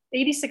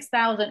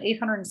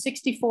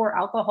 86,864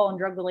 alcohol and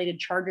drug-related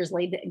charges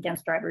laid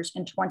against drivers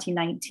in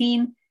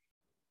 2019.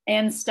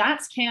 And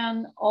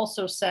StatsCan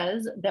also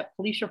says that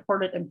police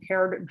reported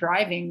impaired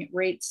driving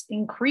rates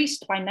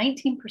increased by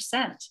 19%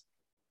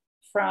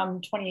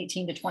 from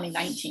 2018 to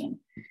 2019.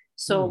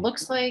 So it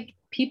looks like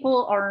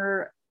people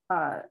are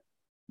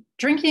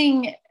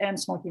drinking and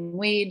smoking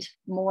weed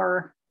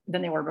more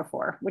than they were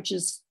before, which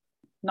is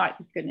not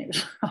good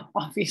news,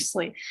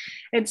 obviously.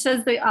 It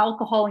says that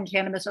alcohol and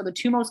cannabis are the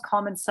two most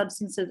common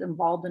substances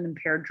involved in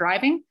impaired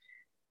driving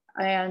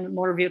and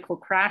motor vehicle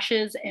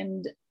crashes.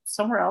 And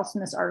somewhere else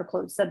in this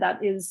article, it said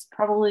that is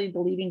probably the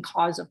leading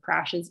cause of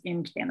crashes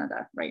in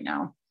Canada right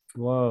now.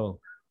 Whoa.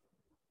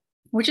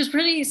 Which is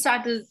pretty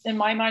sad in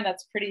my mind.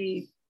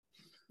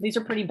 These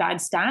are pretty bad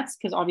stats,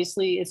 because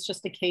obviously it's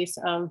just a case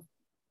of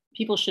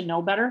people should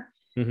know better.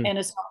 Mhm. And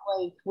it's not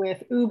like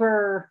with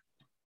Uber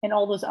and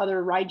all those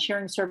other ride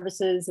sharing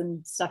services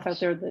and stuff out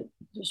there that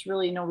there's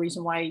really no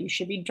reason why you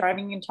should be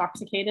driving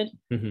intoxicated.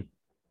 Mhm.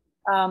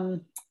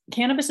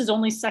 Cannabis is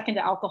only second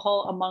to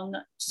alcohol among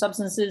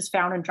substances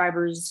found in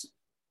drivers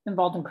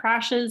involved in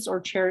crashes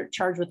or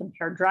charged with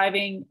impaired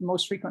driving.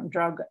 Most frequent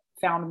drug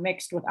found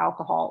mixed with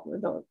alcohol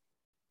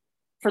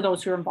for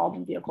those who are involved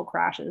in vehicle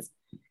crashes.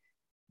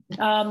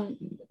 The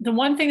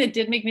one thing that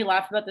did make me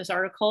laugh about this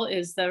article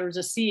is there was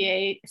a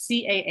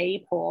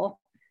CAA poll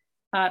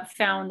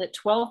found that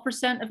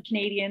 12% of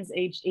Canadians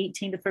aged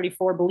 18 to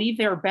 34 believe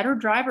they are better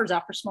drivers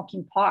after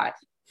smoking pot,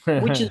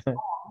 which is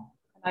wrong.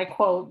 And I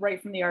quote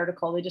right from the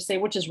article, they just say,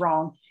 which is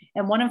wrong.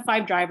 And 1 in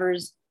 5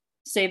 drivers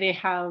say they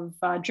have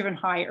driven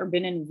high or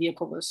been in a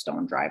vehicle with a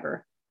stoned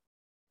driver.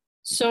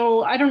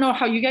 So I don't know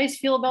how you guys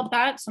feel about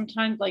that.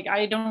 Sometimes, like,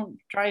 I don't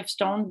drive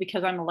stoned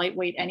because I'm a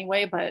lightweight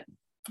anyway, but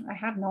I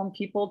have known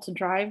people to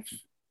drive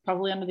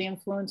probably under the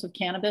influence of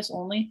cannabis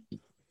only.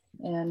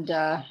 And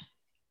Yeah,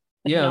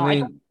 no, I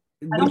mean,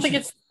 I don't think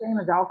it's the same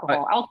as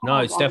alcohol. no,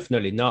 it's is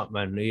definitely not,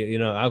 man. You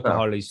know,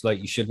 alcohol is like,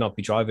 you should not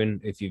be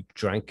driving if you've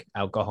drank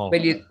alcohol.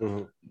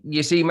 Well,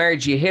 you see,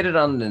 Marge, you hit it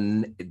on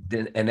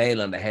a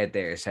nail on the head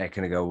there a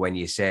second ago when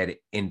you said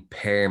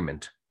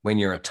impairment, when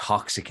you're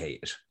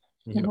intoxicated.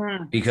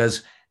 Mhm.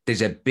 Because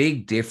there's a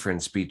big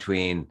difference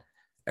between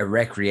a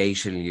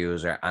recreational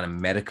user and a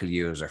medical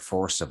user,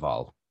 first of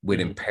all, with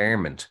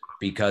impairment,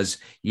 because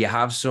you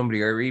have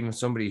somebody, or even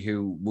somebody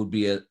who would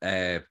be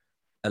a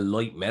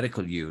light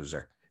medical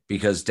user,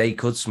 because they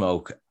could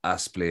smoke a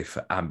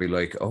spliff and be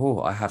like,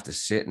 oh, I have to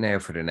sit now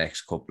for the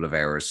next couple of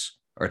hours,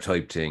 or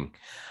type thing.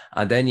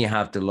 And then you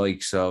have the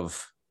likes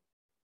of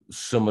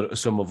some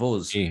of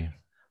us,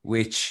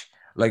 which,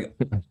 like,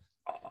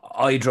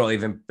 I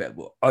drive,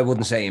 I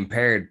wouldn't say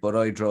impaired, but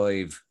I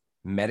drive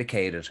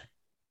medicated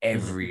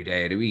every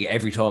day of the week.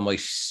 Every time I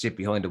sit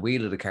behind the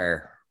wheel of the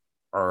car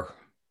or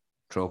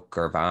truck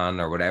or van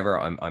or whatever,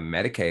 I'm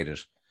medicated.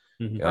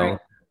 You know,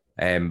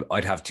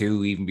 I'd have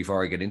 2 even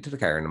before I get into the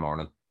car in the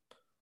morning.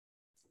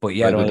 But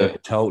yet I'm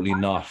totally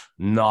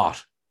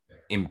not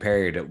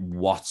impaired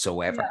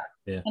whatsoever.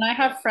 Yeah. And I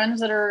have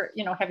friends that are,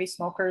 heavy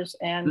smokers,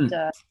 and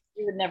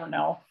you would never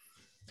know.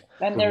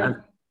 And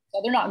they're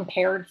not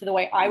impaired to the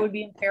way I would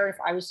be impaired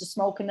if I was to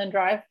smoke and then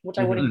drive, which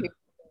I wouldn't be.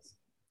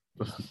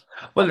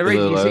 Well,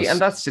 you see, and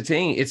that's the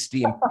thing. It's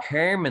the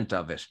impairment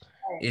of it.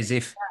 Is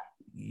if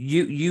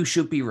you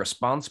should be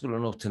responsible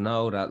enough to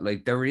know that,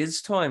 like, there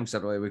is times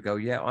that I would go,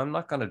 yeah, I'm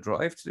not going to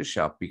drive to the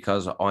shop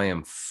because I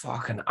am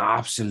fucking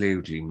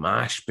absolutely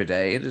mashed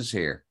potatoes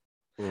here.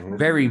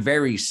 Very,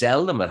 very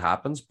seldom it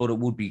happens, but it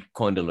would be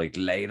kind of like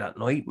late at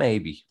night,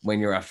 maybe, when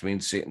you're after being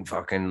sitting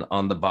fucking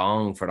on the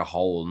bong for the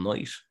whole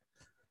night.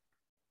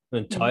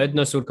 And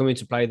tiredness would come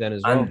into play then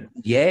as well.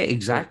 Yeah,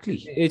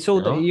 exactly. It's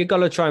all you got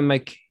to try and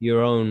make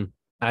your own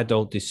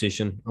adult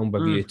decision on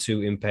whether you're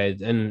too impaired.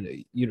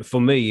 And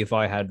for me, if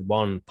I had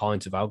 1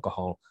 pint of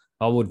alcohol,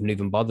 I wouldn't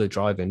even bother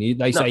driving.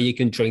 They say you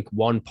can drink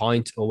 1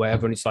 pint or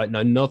whatever, and it's like,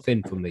 no,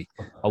 nothing for me.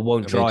 I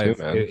won't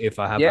drive if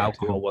I have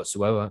alcohol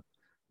whatsoever.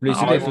 But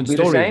it's a different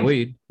story with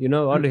weed.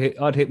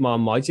 I'd hit my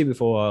Almighty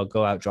before I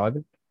go out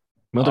driving.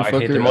 Motherfucker, I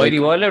hit the mighty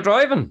while they're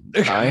driving.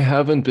 I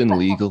haven't been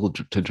legal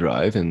to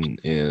drive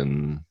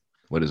in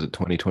what is it,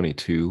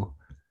 2022?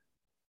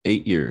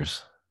 8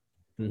 years.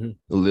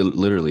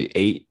 Literally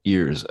 8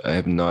 years. I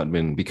have not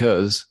been,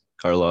 because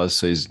our laws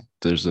says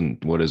there's 5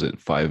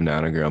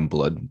 nanogram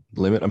blood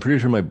limit. I'm pretty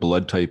sure my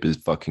blood type is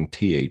fucking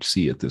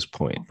THC at this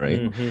point,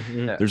 right?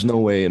 There's no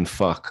way in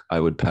fuck I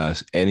would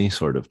pass any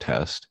sort of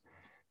test.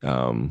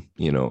 And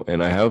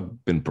I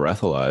have been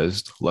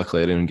breathalyzed.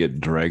 Luckily, I didn't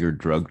get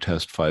drug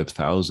test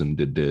 5,000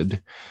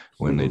 did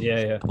when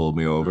they pulled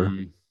me over.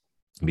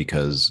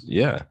 Because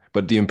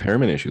but the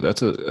impairment issue,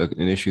 that's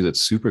an issue that's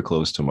super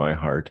close to my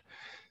heart.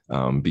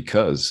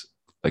 Because,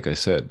 like I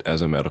said,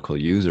 as a medical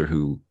user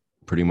who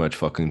pretty much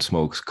fucking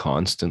smokes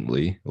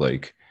constantly,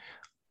 like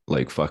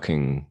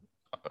fucking,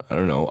 I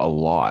don't know, a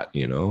lot,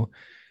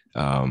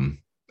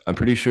 I'm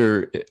pretty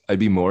sure I'd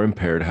be more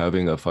impaired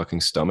having a fucking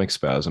stomach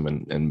spasm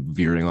and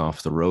veering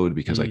off the road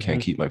because I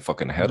can't keep my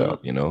fucking head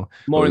up,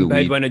 More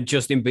impaired when a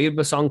Justin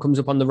Bieber song comes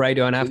up on the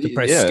radio and I have to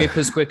press skip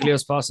as quickly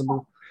as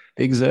possible.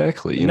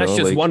 Exactly. And that's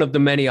just one of the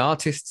many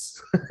artists.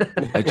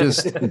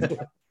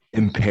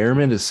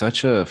 Impairment is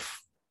such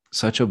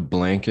a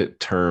blanket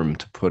term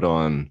to put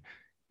on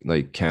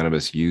like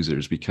cannabis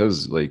users,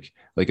 because like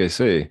I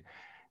say,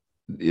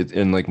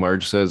 and like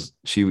Marge says,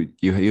 you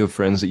have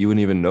friends that you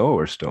wouldn't even know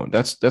are stoned.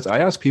 That's I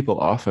ask people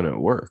often at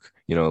work,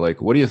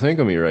 like, what do you think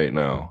of me right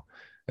now?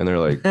 And they're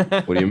like,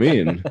 what do you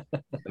mean?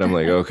 And I'm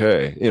like,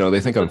 okay, they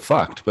think I'm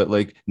fucked, but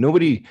like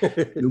nobody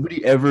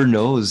ever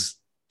knows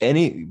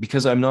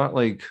because I'm not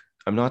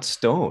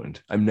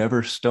stoned. I'm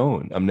never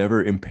stoned. I'm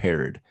never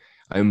impaired.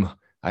 I'm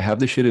I have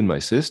the shit in my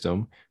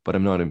system, but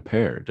I'm not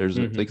impaired. There's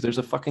Mhm. there's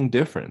a fucking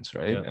difference,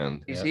 right? Yeah.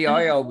 And You see,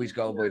 I always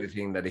go by the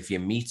thing that if you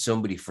meet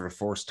somebody for the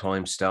first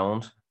time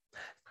stoned,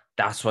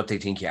 that's what they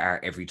think you are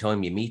every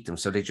time you meet them.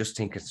 So they just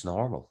think it's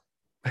normal.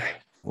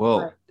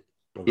 well,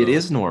 it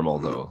is normal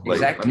though. Like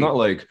Exactly. I'm not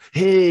like,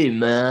 hey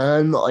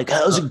man, like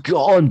how's it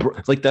going, bro?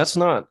 Like that's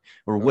not,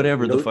 or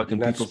whatever the fucking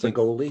people think.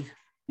 Spicoli.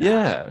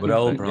 Yeah, Good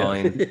old yeah.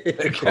 Brian.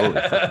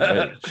 Spicoli, fucking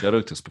right. Shout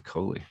out to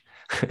Spicoli.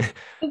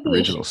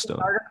 Original stuff.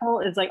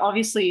 Article is like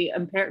obviously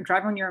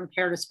driving when you're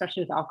impaired,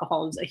 especially with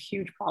alcohol, is a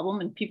huge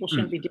problem, and people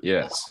shouldn't be doing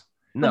Yes.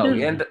 No,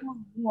 there's and no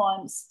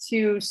nuance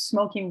to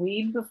smoking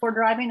weed before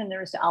driving, and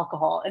there is to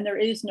alcohol, and there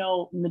is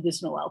no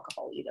medicinal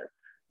alcohol either.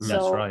 That's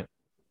So right.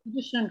 you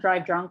just shouldn't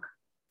drive drunk.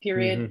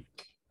 Period.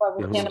 But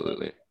with cannabis,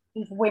 Absolutely.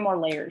 there's way more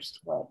layers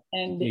to it,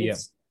 and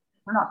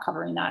we're not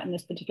covering that in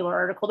this particular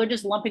article. They're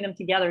just lumping them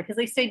together because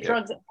they say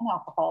drugs and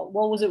alcohol.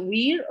 Well, was it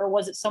weed or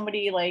was it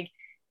somebody like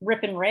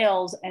ripping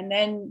rails and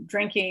then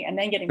drinking and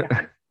then getting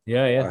behind?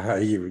 Yeah.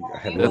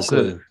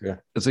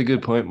 That's a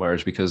good point,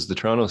 Marge, because the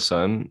Toronto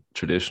Sun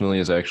traditionally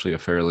is actually a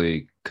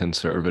fairly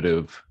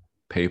conservative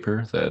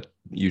paper that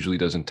usually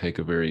doesn't take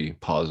a very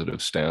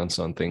positive stance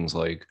on things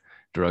like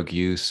drug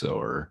use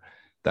or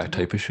that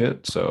type of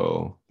shit.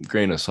 So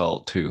grain of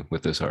salt too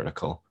with this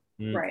article.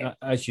 Right.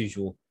 As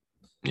usual.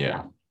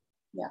 Yeah.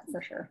 Yeah,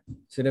 for sure.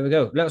 So there we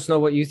go. Let us know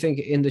what you think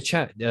in the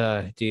chat.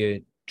 Do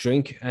you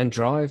drink and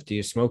drive? Do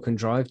you smoke and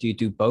drive? Do you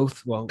do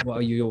both? Well, what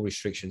are your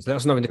restrictions? Let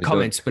us know in the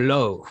comments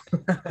below.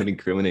 Don't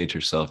incriminate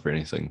yourself or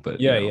anything,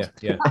 but yeah.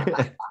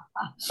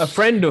 A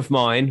friend of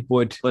mine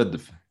would plead the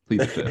fifth.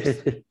 Plead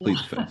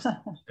the fifth.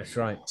 That's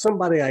right.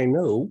 Somebody I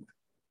know.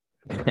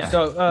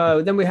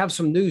 So then we have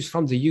some news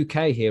from the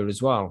UK here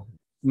as well.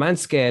 Man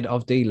scared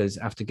of dealers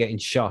after getting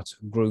shot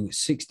grew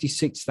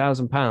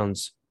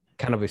 £66,000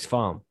 cannabis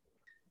farm.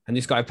 And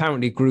this guy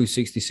apparently grew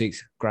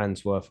 66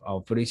 grand's worth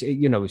of, but it's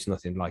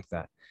nothing like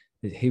that.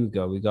 Here we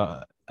go. We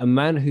got a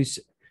man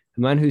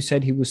who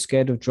said he was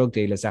scared of drug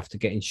dealers after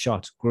getting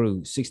shot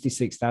grew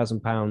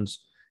 £66,000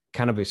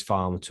 cannabis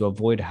farm to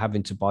avoid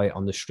having to buy it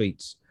on the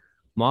streets.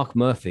 Mark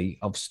Murphy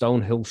of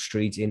Stonehill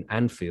Street in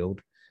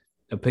Anfield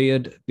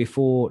appeared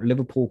before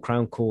Liverpool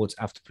Crown Court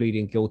after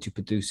pleading guilty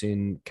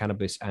producing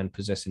cannabis and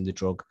possessing the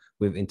drug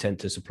with intent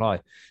to supply.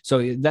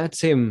 So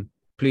that's him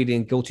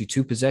pleading guilty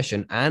to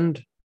possession,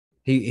 and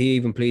he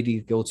even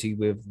pleaded guilty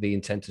with the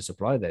intent to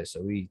supply there.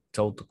 So he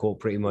told the court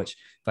pretty much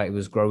that he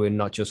was growing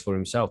not just for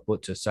himself,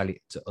 but to sell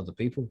it to other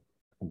people.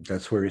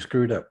 That's where he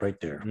screwed up right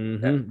there.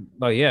 Mm-hmm.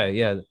 Oh,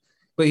 yeah.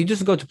 But he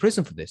doesn't go to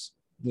prison for this.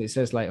 It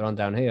says later on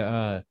down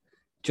here,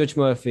 Judge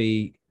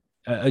Murphy,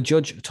 a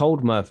judge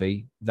told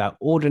Murphy that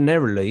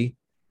ordinarily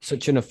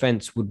such an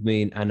offense would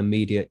mean an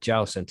immediate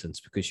jail sentence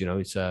because,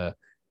 it's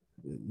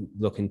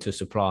looking to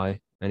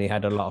supply, and he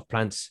had a lot of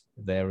plants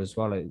there as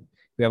well.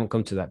 We haven't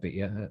come to that bit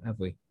yet, have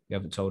we? We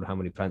haven't told how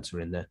many plants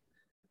are in there.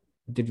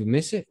 Did we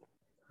miss it?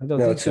 I don't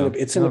think so.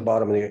 It's in the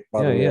bottom of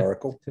the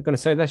article. I'm going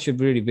to say that should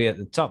really be at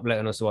the top,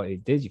 letting us know what he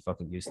did. You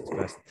fucking useless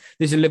bastard.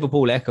 This is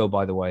Liverpool Echo,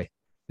 by the way.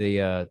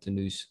 The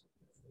news.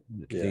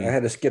 I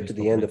had to skip to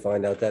the end to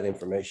find out that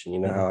information. You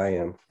know how I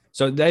am.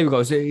 So there we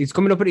go. So it's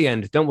coming up at the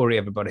end. Don't worry,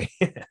 everybody.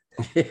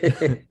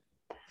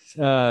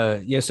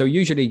 So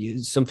usually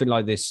something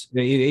like this,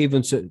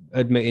 even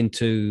admitting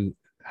to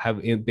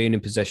being in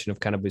possession of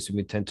cannabis with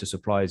intent to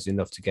supply is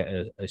enough to get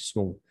a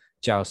small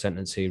jail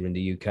sentence here in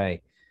the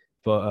UK.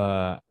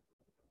 But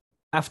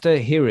after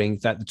hearing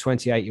that the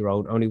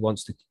 28-year-old only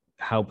wants to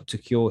help to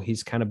cure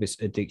his cannabis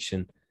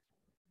addiction,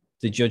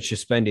 the judge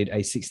suspended a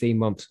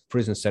 16-month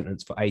prison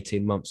sentence for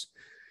 18 months.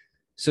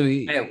 So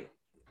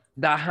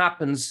that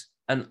happens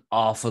an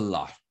awful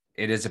lot.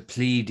 It is a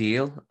plea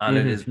deal, and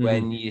it is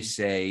when you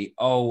say,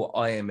 oh,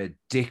 I am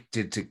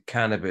addicted to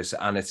cannabis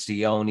and it's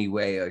the only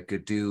way I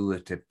could do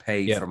it to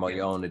pay for my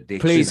own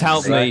addiction. Please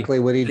help me. Exactly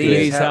what he did.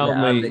 Please help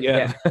me.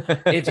 Yeah.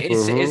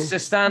 It's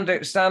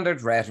the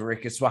standard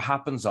rhetoric. It's what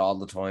happens all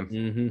the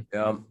time.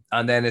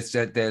 And then it's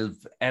that they'll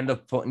end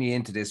up putting you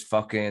into this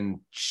fucking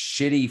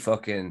shitty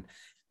fucking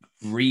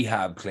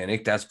rehab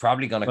clinic that's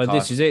probably going to cost.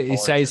 This is it. It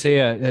says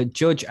here,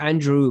 Judge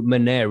Andrew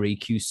Maneri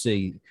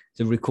QC,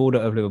 the Recorder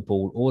of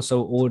Liverpool,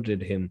 also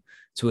ordered him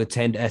to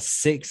attend a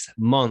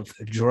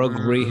 6-month drug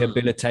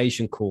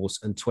rehabilitation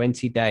course and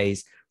 20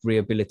 days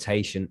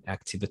rehabilitation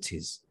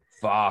activities.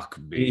 Fuck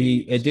me.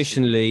 He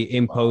additionally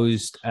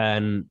imposed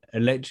an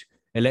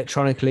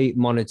electronically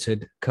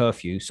monitored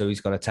curfew, so he's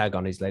got a tag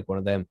on his leg, one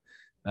of them,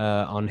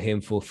 on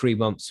him for 3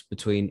 months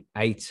between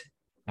 8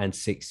 and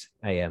 6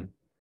 a.m.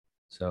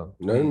 So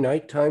no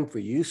nighttime for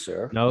you,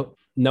 sir.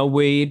 No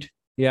weed.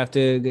 You have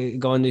to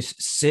go on this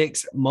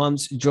 6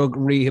 months drug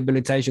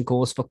rehabilitation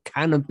course for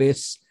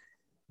cannabis,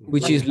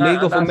 which is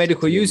legal for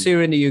medical use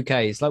here in the UK.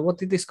 It's like, what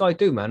did this guy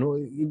do, man?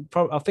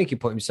 I think he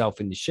put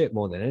himself in the shit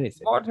more than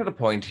anything. More to the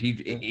point,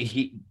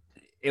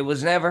 it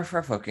was never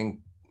for fucking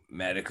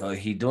medical.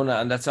 He done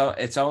it, and that's all.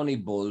 It's only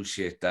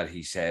bullshit that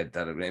he said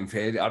that.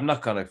 I'm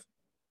not gonna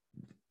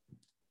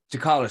to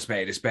call a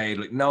spade.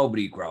 Like,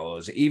 nobody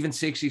grows even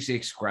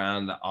 66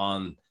 grand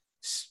on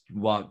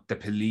what the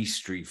police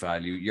street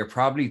value, you're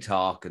probably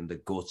talking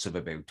the guts of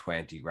about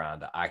 20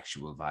 grand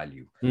actual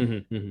value.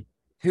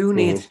 Who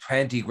needs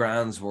 20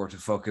 grand's worth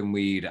of fucking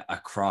weed, a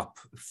crop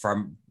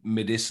from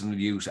medicinal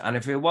use? And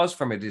if it was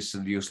for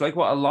medicinal use, like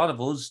what a lot of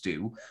us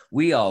do,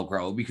 we all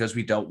grow because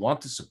we don't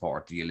want to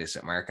support the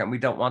illicit market and we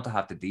don't want to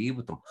have to deal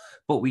with them.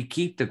 But we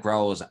keep the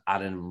grows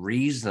at a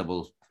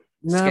reasonable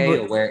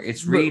scale where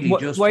it's really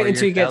just wait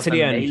until you get to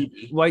the end.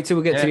 maybe. Wait till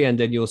we get to the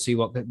end, and you'll see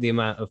what the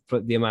amount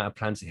of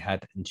plants it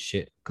had and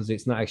shit, because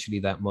it's not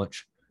actually that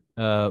much.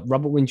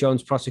 Robert Wynne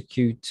Jones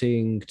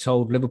prosecuting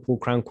told Liverpool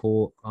Crown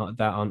Court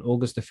that on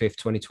August the 5th,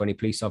 2020,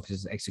 police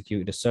officers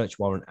executed a search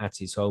warrant at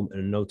his home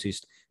and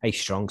noticed a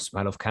strong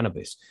smell of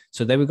cannabis.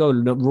 So there we go.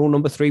 Rule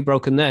number 3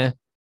 broken there.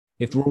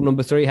 If rule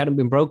number 3 hadn't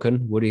been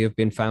broken, would he have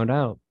been found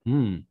out?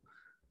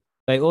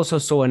 They also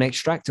saw an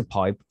extractor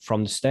pipe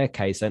from the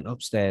staircase and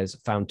upstairs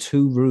found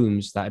 2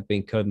 rooms that had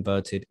been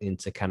converted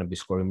into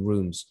cannabis growing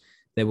rooms.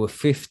 There were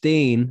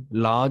 15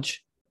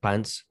 large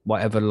plants,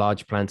 whatever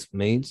large plants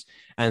means,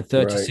 and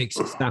 36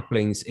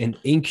 saplings in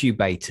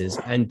incubators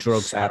and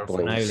drug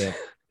paraphernalia.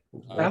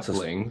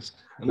 Saplings.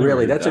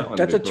 Really, that's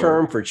a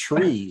term for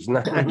trees,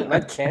 not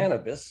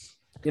cannabis.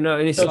 You know,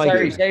 and it's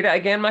Sorry, say that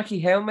again, Mackie.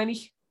 How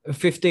many?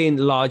 15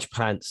 large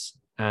plants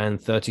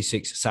and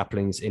 36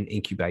 saplings in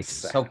incubators.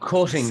 So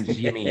cuttings,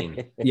 you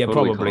mean? Yeah,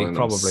 Totally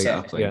probably.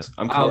 Saplings. Yeah.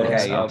 I'm calling them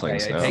Okay,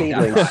 saplings okay,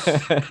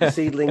 now.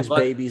 Seedlings,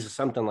 babies, or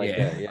something like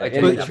that. I Yeah. think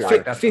But that's Immature.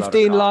 right. That's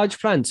 15 not a large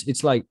plants.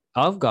 It's like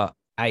I've got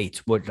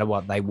 8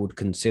 what they would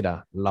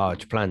consider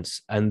large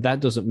plants, and that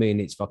doesn't mean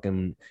it's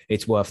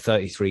worth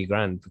 33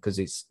 grand because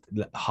it's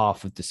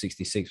half of the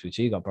 66 which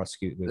he got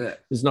prosecuted with.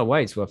 There's no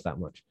way it's worth that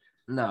much.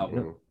 No. You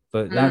know?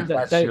 But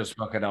That's just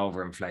fucking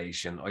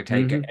overinflation. I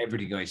take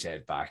everything I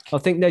said back. I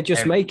think they're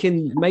just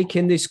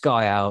making this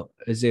guy out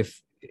as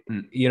if,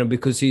 you know,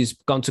 because he's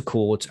gone to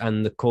court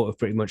and the court have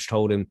pretty much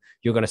told him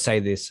you're going to say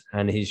this,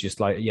 and he's just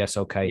like, yes,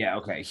 okay. Yeah,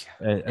 okay.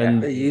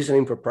 And They're using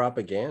him for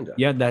propaganda.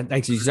 yeah,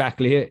 that's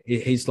exactly it.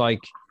 He's like,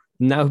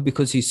 now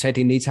because he said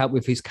he needs help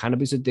with his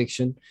cannabis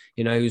addiction,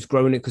 you know, he was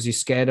growing it because he's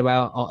scared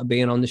about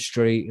being on the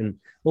street and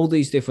all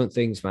these different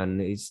things,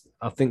 man.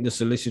 I think the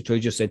solicitor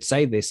just said,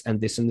 say this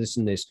and this and this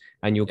and this,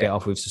 and you'll get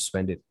off with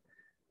suspended.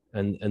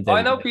 And then,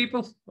 I know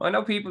people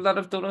that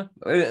have done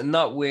it,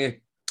 not with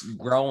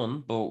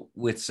growing, but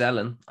with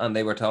selling, and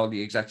they were told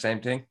the exact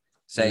same thing.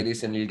 Say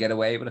this and you'll get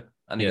away with it.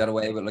 And he got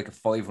away with like a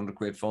 500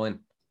 quid fine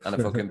and a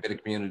fucking bit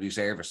of community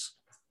service.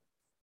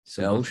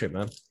 Some bullshit,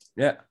 man.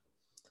 Yeah.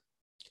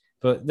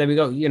 But there we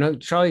go. You know,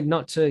 try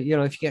not to, you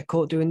know, if you get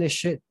caught doing this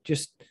shit,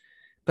 just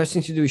best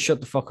thing to do is shut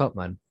the fuck up,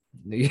 man.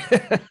 You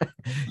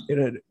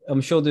know,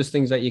 I'm sure there's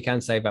things that you can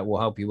say that will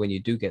help you when you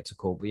do get to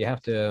court, but you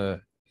have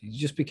to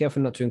just be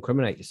careful not to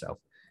incriminate yourself.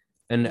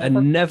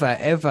 And never,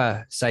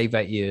 ever say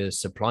that you're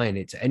supplying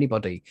it to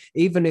anybody.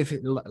 Even if,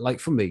 like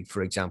for me,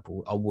 for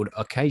example, I would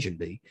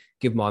occasionally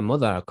give my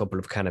mother a couple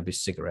of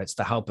cannabis cigarettes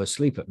to help her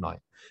sleep at night.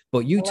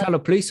 But you tell a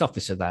police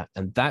officer that,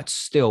 and that's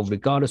still,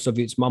 regardless of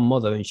it's my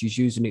mother and she's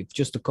using it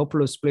just a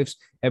couple of spliffs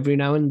every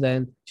now and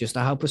then just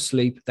to help her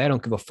sleep. They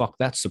don't give a fuck.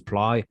 That's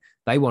supply.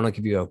 They want to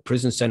give you a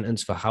prison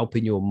sentence for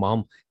helping your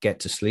mom get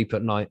to sleep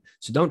at night.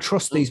 So don't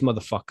trust these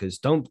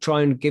motherfuckers. Don't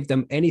try and give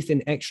them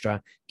anything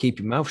extra. Keep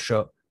your mouth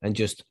shut and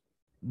just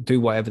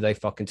do whatever they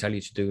fucking tell you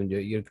to do, and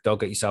you don't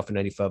get yourself in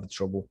any further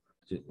trouble.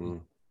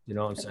 You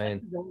know what I'm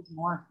saying? Always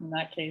more in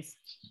that case.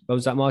 What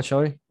was that, Mark?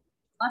 Sorry?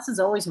 Less is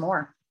always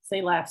more.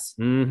 Say less.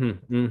 You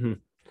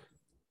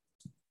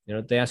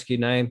know, they ask your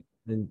name,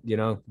 and you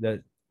know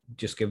that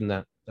just give them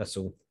that. That's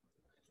all.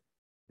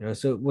 You know,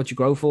 so what you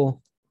grow for?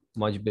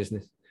 Mind your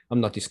business.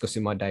 I'm not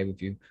discussing my day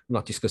with you. I'm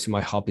not discussing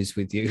my hobbies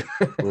with you.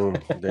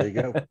 There you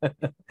go.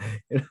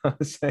 You know what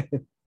I'm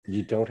saying?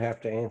 You don't have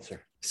to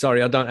answer.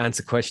 Sorry, I don't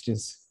answer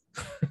questions.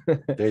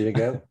 There you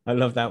go. I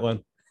love that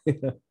one.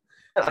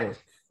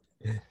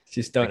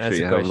 Just don't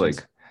answer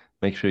questions.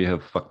 Make sure you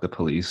have "fuck the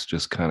police"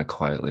 just kind of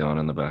quietly on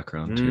in the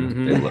background too.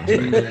 They love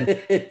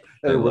it.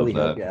 They love really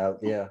that. help you out.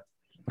 Yeah.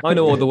 I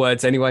know all the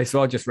words anyway, so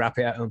I'll just rap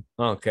it at them.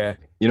 I don't care.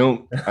 You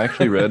know, I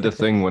actually read a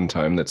thing one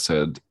time that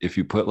said if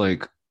you put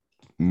like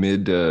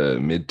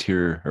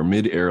mid-tier or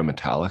mid-era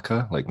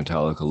Metallica, like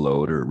Metallica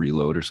Load or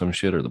Reload or some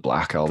shit, or the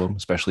Black Album,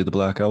 especially the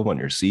Black Album, on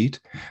your seat,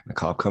 and the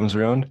cop comes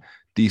around,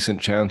 decent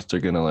chance they're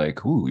gonna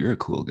like, ooh, you're a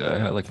cool guy.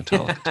 I like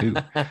Metallica too.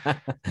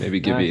 Maybe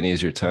give you an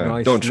easier time.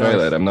 Nice, don't try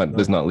nice. that. I'm not.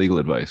 This is not legal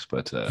advice,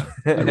 but I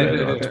read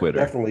it on Twitter.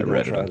 Definitely I don't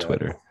read it try on that.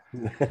 Twitter.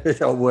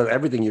 Oh, well,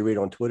 everything you read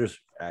on Twitter's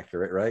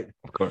accurate, right?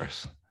 Of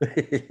course.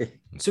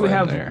 So we Fine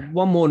have there.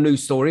 one more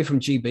news story from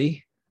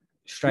GB,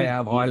 straight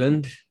out of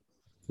Ireland.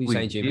 Who's We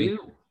saying GB? do.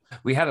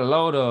 We had a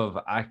load of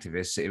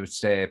activists. It was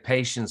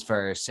Patients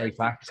for Safe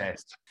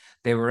Access.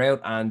 They were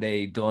out and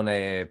they done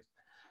a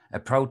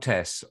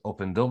protest up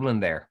in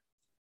Dublin there.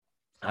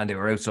 And they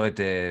were outside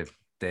the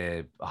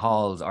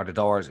halls or the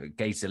doors,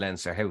 gates of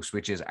Leinster House,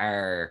 which is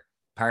our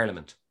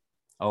parliament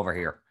over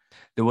here.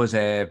 There was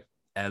a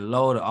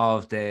load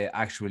of the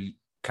actual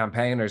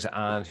campaigners,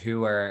 and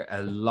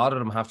a lot of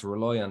them have to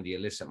rely on the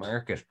illicit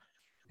market.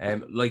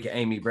 Like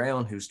Amy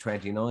Brown, who's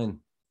 29,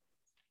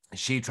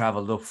 she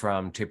traveled up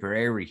from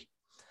Tipperary,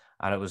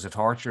 and it was a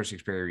torturous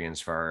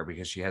experience for her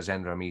because she has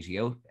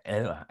endometriosis.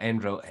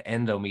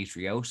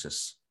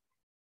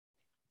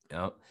 You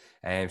know,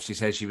 and she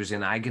said she was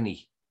in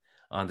agony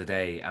on the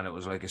day, and it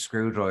was like a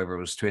screwdriver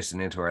was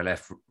twisting into her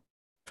left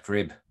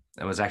rib,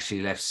 and was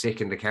actually left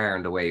sick in the car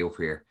on the way up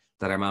here,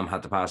 that her mom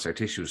had to pass her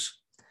tissues.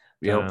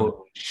 You know, but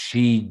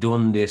she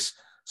done this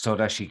so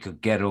that she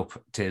could get up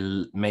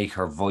to make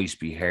her voice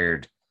be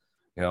heard.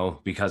 You know,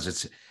 because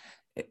it's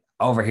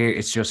over here,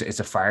 it's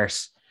a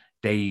farce.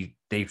 They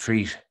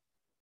treat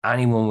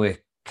anyone with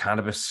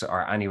cannabis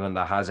or anyone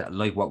that has it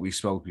like what we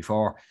spoke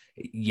before.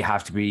 You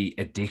have to be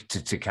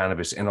addicted to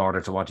cannabis in order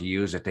to want to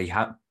use it.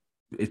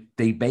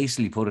 They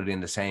basically put it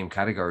in the same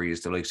category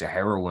as the likes of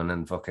heroin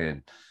and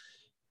fucking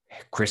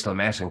crystal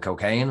meth and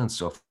cocaine and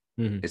stuff.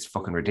 Mm-hmm. It's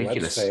fucking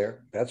ridiculous. That's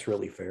fair. That's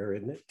really fair,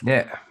 isn't it?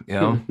 Yeah, you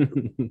know.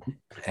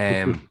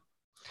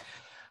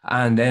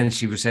 And then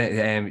she was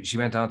saying, she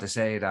went on to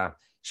say that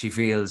she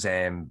feels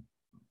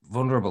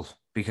vulnerable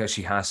because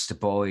she has to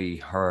buy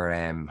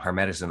her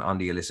medicine on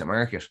the illicit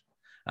market,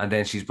 and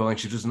then she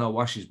doesn't know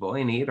what she's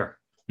buying either.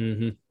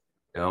 Mm-hmm.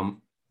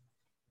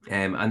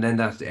 And then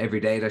that every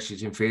day that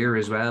she's in fear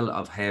as well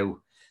of how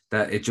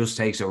that it just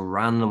takes a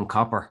random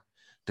copper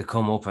to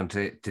come up and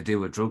to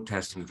do a drug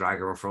test and drag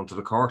her in front of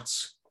the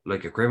courts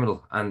like a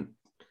criminal. And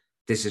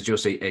this is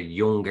just a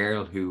young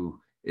girl who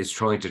is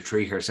trying to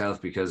treat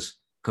herself because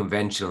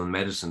conventional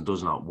medicine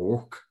does not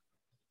work.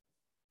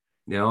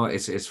 You know,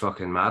 it's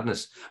fucking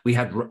madness. We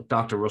had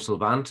Dr. Russell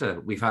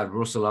Banta. We've had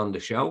Russell on the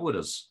show with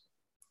us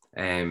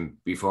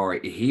before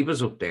he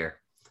was up there.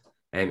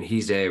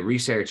 He's a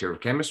researcher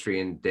of chemistry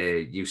in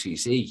the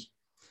UCC,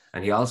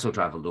 and he also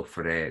travelled up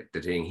for the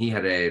thing. He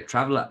had a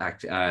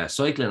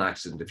cycling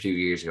accident a few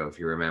years ago, if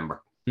you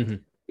remember. Mm-hmm.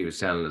 He was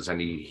telling us,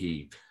 and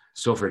he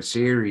suffered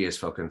serious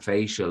fucking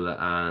facial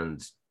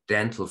and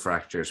dental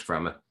fractures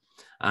from it,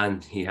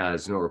 and he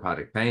has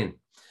neuropathic pain.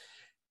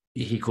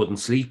 He couldn't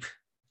sleep.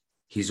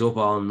 He's up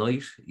all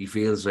night. He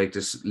feels like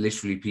there's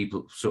literally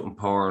something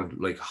pouring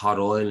like hot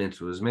oil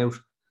into his mouth.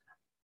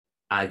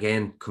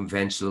 Again,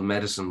 conventional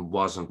medicine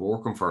wasn't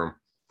working for him.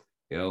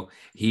 You know,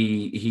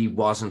 he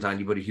wasn't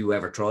anybody who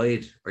ever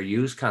tried or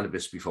used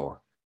cannabis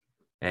before,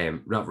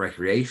 not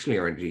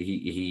recreationally or anything.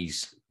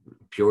 He's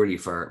purely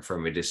for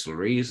medicinal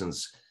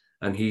reasons,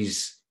 and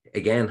he's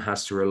again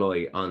has to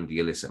rely on the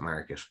illicit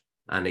market,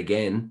 and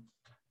again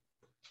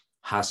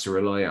has to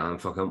rely on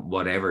fucking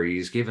whatever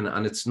he's given.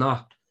 And it's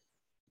not,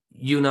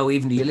 you know,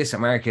 even the illicit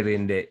market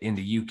in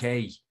the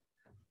UK,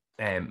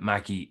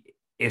 Mackie.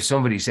 If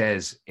somebody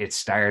says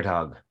it's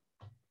Stardog,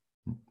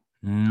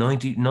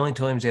 99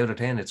 times out of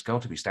 10, it's going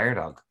to be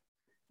Stardog.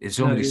 If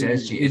somebody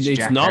says it's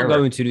Jack not Howard,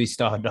 going to be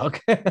Stardog.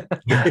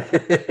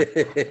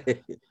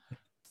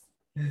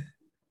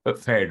 But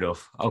fair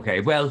enough.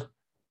 Okay, well,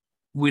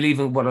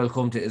 what I'll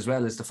come to as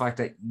well is the fact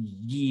that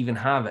you even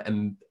have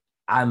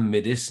a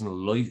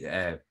medicinal,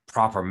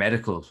 proper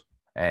medical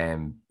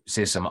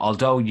system,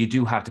 although you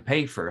do have to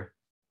pay for it.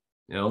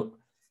 You know,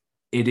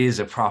 it is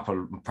a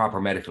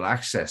proper medical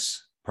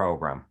access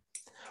program,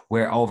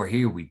 where over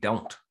here we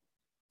don't.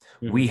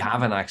 Mm-hmm. We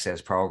have an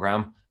access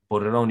program,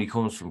 but it only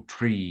comes from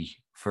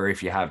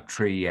if you have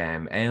three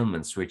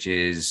ailments, which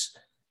is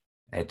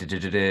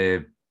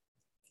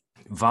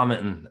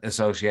vomiting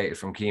associated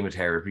from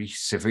chemotherapy,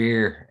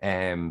 severe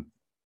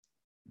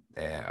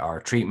or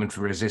treatment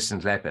for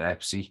resistant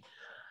epilepsy,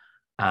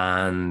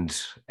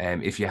 and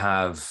if you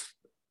have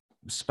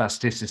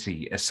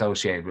spasticity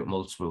associated with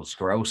multiple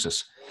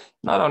sclerosis.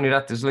 Not only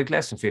that, there's like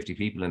less than 50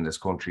 people in this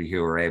country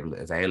who are able to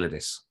avail of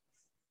this.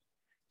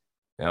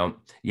 You know,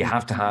 you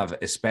have to have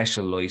a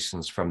special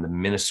license from the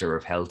Minister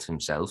of Health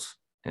himself.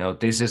 You know,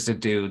 this is the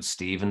dude,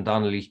 Stephen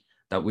Donnelly,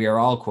 that we are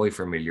all quite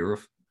familiar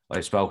with.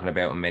 I've spoken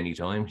about him many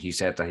times. He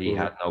said that he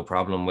had no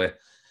problem with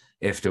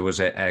if there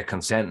was a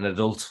consenting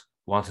adult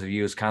wanted to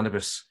use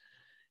cannabis.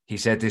 He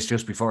said this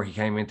just before he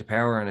came into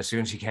power, and as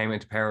soon as he came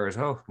into power, it's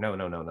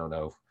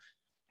no.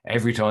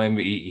 Every time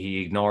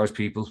he ignores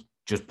people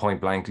just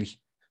point blankly.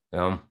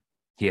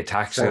 He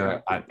attacks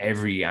at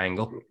every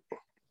angle.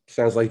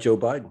 Sounds like Joe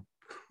Biden.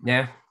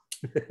 Yeah,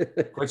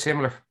 quite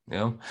similar. You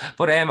know,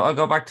 but I'll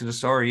go back to the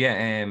story.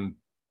 Yeah,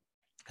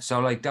 so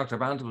like Dr.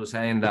 Banta was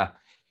saying that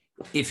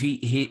if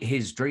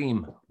his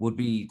dream would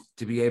be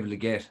to be able to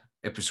get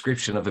a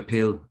prescription of a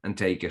pill and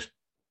take it,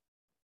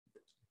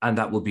 and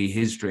that would be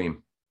his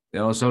dream.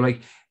 You know, so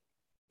like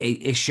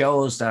it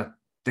shows that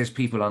there's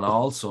people on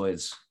all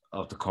sides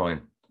of the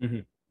coin.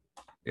 Mm-hmm.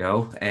 You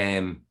know,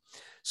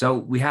 so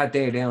we had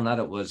there down that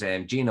it was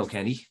Gino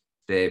Kenny,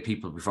 the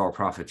People Before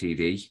Profit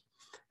TD,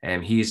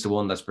 and he's the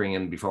one that's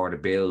bringing before the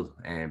bill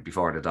and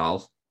before the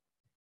doll.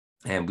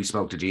 And we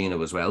spoke to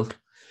Gino as well.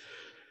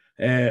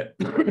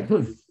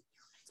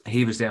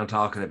 He was down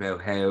talking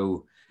about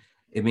how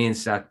it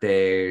means that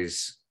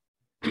there's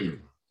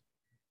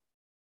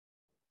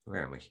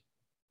where am I?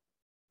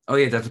 Oh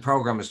yeah, that the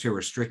program is too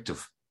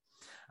restrictive,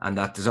 and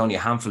that there's only a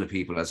handful of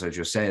people, as I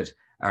just said,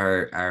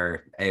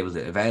 are able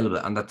to avail of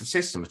it, and that the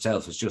system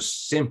itself is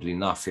just simply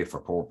not fit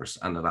for purpose,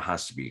 and that it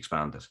has to be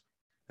expanded.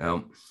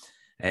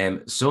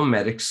 Some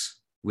medics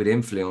with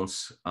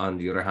influence, on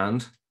the other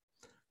hand,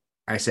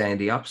 are saying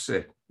the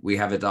opposite. We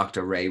have a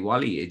Dr. Ray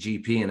Wally, a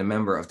GP and a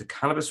member of the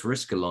Cannabis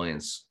Risk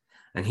Alliance,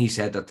 and he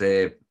said that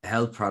the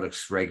Health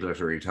Products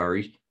Regulatory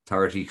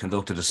Authority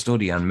conducted a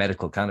study on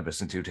medical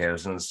cannabis in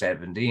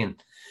 2017.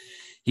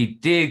 He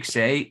did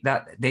say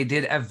that they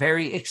did a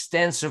very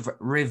extensive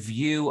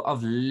review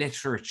of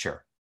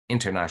literature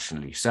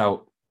internationally.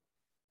 So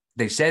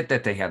they said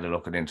that they had a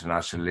look at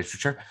international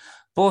literature,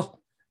 but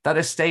that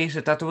it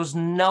stated that there was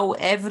no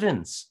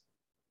evidence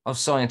of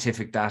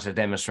scientific data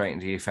demonstrating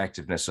the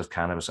effectiveness of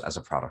cannabis as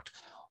a product.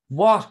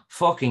 What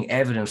fucking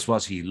evidence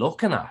was he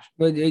looking at?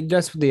 But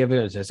that's the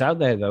evidence that's out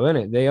there, though,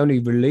 isn't it? They only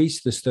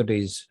release the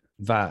studies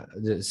that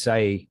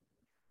say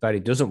that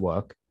it doesn't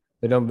work.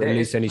 They don't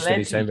release any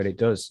studies saying that it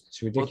does.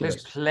 It's ridiculous.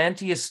 But there's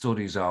plenty of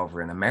studies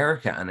over in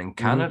America and in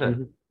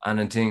Canada and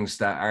in things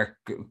that are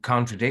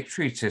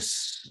contradictory to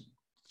so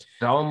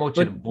much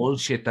of the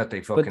bullshit that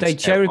they fucking. But they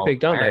cherry pick,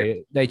 don't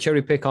they? They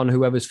cherry pick on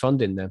whoever's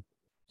funding them.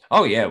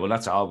 Oh yeah, well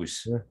that's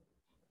always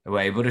the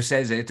way. But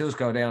it does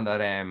go down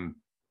that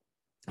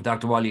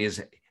Dr. Wally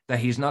is that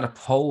he's not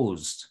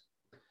opposed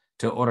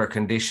to other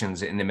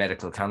conditions in the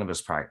medical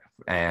cannabis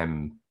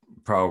program,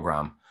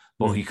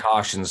 but he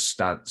cautions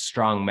that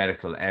strong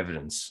medical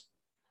evidence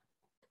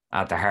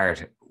at the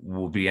heart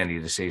will be any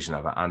decision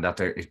of it, and that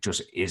it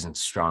just isn't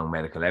strong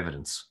medical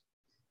evidence,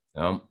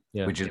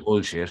 which is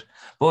bullshit.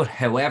 But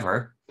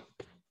however,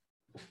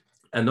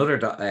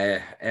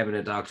 another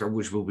eminent doctor,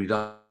 which will be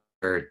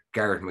Dr.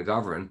 Garrett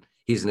McGovern,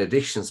 he's an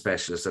addiction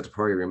specialist at the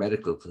Priory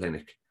Medical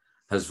Clinic,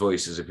 has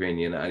voiced his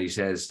opinion, and he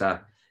says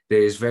that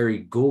there's very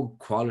good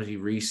quality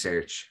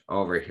research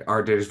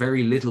there's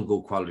very little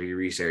good quality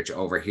research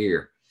over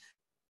here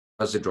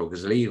because the drug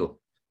is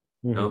illegal.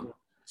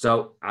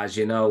 So as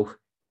you know,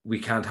 we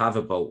can't have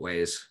it both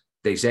ways.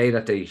 They say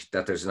that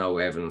there's no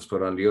evidence,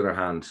 but on the other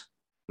hand,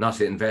 not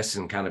to invest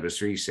in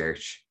cannabis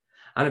research.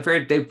 And I've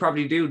heard they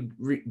probably do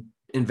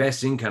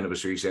invest in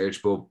cannabis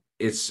research, but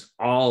it's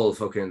all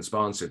fucking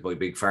sponsored by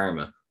Big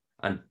Pharma,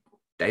 and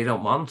they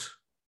don't want.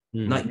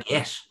 Not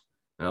yet.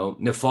 Now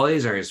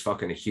Pfizer is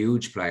fucking a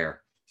huge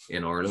player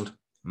in Ireland,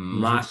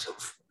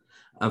 massive.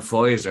 And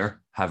Pfizer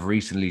have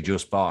recently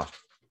just bought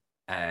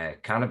a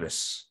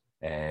cannabis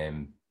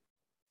brand.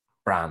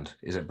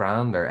 Is it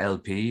brand or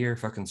LP or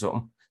fucking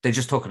something? They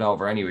just took it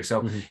over anyway.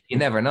 So you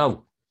never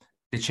know.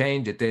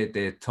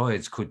 The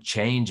tides could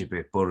change a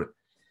bit, but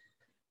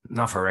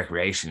not for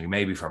recreational,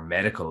 maybe for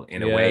medical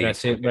in a way.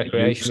 That's it.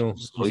 Recreational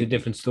is a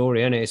different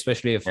story, isn't it?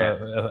 Especially if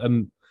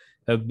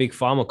a big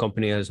pharma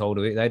company has hold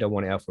of it, they don't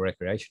want it out for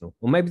recreational.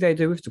 Well, maybe they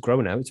do if they're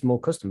growing out. It's more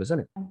customers,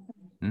 isn't it?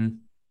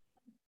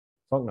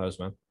 Fuck knows,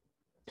 man.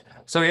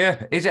 So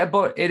yeah,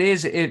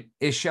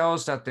 it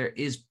shows that there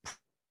is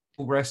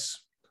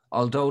progress.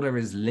 Although there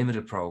is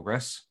limited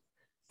progress,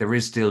 there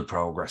is still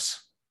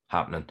progress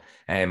happening.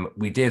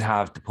 We did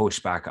have the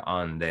pushback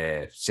on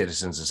the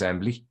Citizens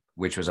Assembly,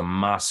 which was a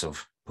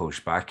massive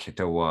pushback.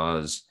 There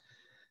was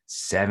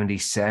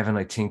 77,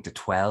 I think, to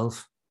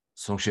 12,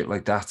 some shit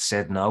like that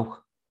said no.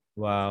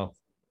 Wow.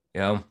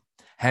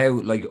 How,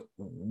 like,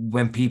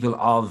 when people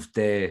of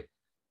the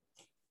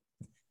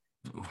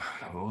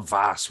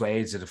vast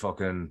swathes of the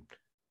fucking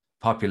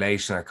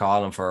population are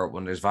calling for it,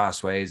 when there's vast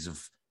swathes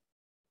of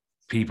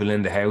people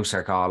in the house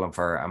are calling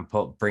for it and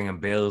bringing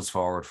bills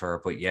forward for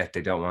it, but yet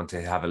they don't want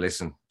to have a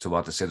listen to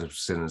what the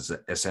Citizens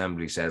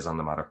Assembly says on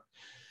the matter.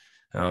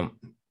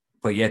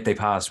 But yet they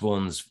pass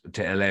ones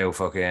to allow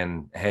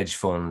fucking hedge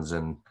funds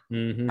and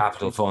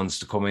capital funds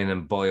to come in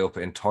and buy up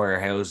entire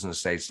housing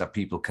estates that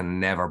people can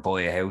never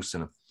buy a house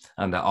in,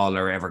 and that all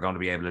they're ever going to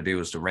be able to do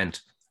is to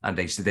rent, and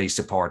they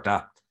support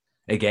that.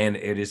 Again,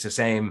 it is the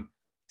same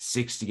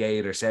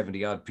 68 or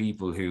 70 odd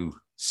people who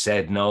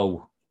said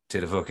no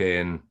to the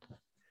fucking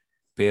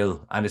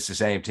bill, and it's the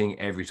same thing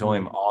every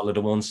time. All of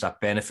the ones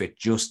that benefit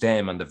just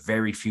them and the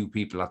very few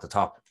people at the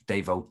top, they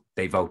vote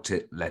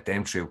to let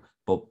them through,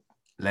 but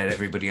let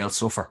everybody else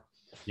suffer.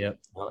 Yep.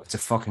 It's a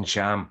fucking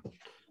sham.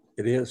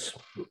 It is.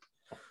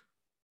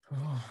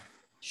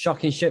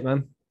 Shocking shit,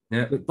 man.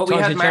 Yeah, but we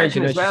had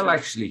Martin as well,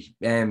 actually.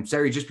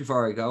 Sorry, just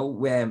before I go,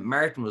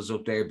 Martin was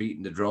up there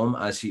beating the drum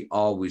as he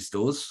always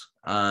does,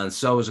 and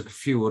so was a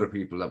few other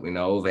people that we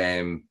know of.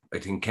 I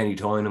think Kenny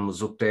Toynam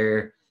was up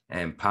there,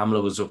 and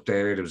Pamela was up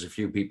there. There was a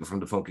few people from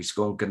the Funky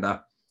Skunk and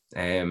that.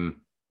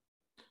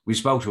 We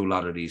spoke to a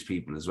lot of these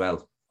people as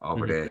well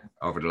over the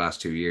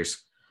last 2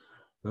 years.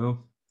 So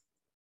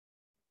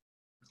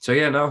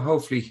yeah, no.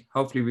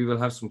 Hopefully we will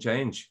have some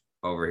change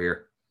over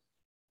here,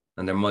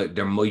 and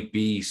there might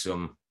be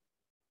some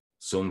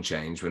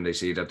change when they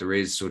see that there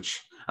is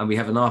such, and we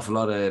have an awful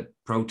lot of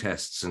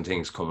protests and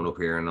things coming up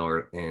here in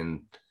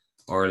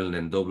Ireland,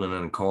 in Dublin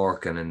and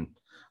Cork, and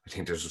I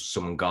think there's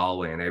some in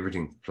Galway and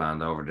everything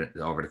planned over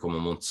the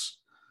coming months.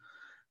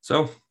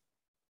 So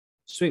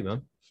sweet,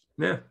 man.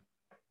 Yeah,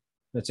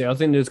 that's it. I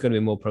think there's going to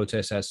be more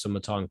protests as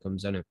summertime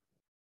comes in.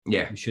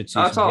 Yeah, we should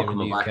see some here in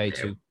the UK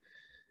too.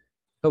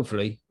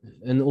 Hopefully,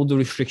 and all the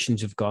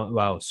restrictions have gone.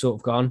 Well, sort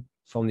of gone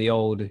from the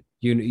old,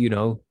 you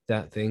know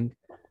that thing.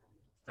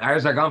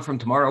 Ours are gone from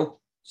tomorrow.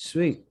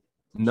 Sweet.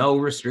 No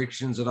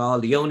restrictions at all.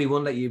 The only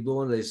one that you've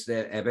done is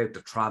about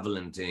the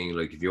traveling thing.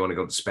 Like if you want to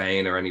go to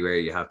Spain or anywhere,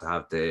 you have to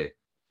have the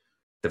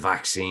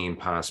vaccine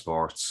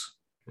passports.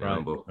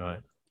 Right. But Right.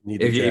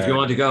 if you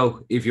want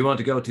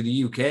to go to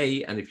the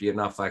UK and if you're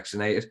not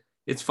vaccinated,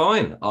 it's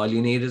fine. All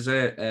you need is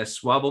a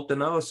swab up the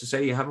nose to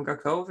say you haven't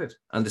got COVID.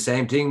 And the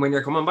same thing when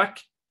you're coming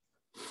back.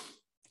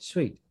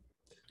 Sweet.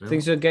 Yeah.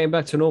 Things are getting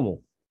back to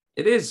normal.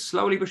 It is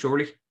slowly but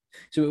surely.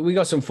 So we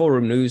got some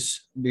forum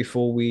news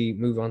before we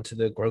move on to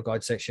the Grow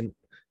Guide section.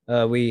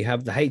 We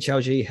have the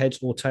HLG Heads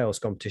or Tails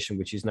competition,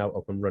 which is now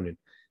up and running.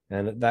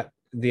 And that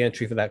the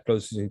entry for that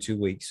closes in 2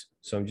 weeks.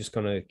 So I'm just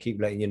going to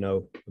keep letting you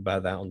know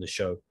about that on the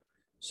show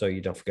so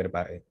you don't forget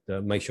about it.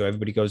 Make sure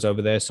everybody goes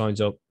over there,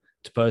 signs up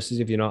to purses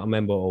if you're not a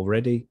member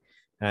already,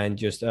 and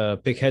just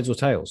pick heads or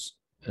tails.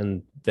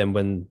 And then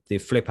when the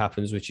flip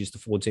happens, which is the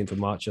 14th of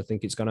March, I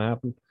think it's going to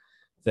happen,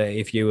 that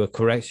if you are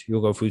correct,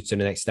 you'll go through to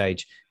the next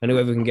stage. And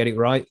whoever can get it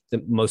right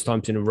the most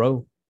times in a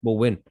row will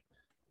win.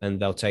 And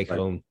they'll take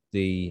home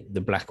the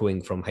Black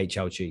Wing from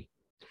HLG.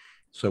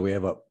 So we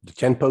have the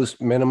 10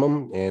 post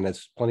minimum, and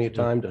it's plenty of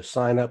time to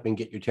sign up and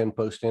get your 10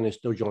 post in and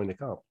still join the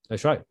comp.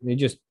 That's right. You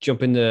just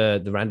jump in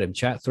the random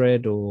chat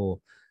thread or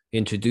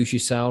introduce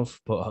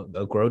yourself, put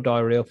a grow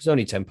diary up. It's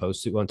only 10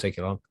 posts. It won't take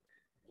you long.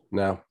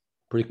 No,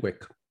 pretty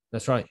quick.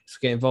 That's right. So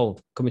get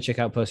involved. Come and check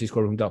out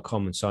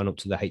PercySquadron.com and sign up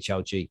to the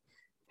HLG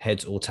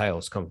Heads or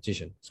Tails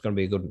competition. It's going to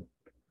be a good one.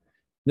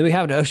 Then we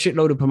have a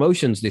shitload of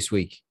promotions this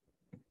week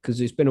because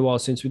it's been a while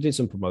since we did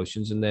some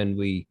promotions, and then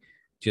we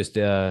just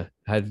had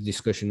a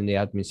discussion in the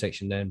admin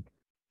section then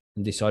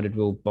and decided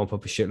we'll bump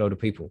up a shitload of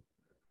people.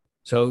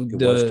 So It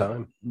was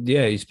time.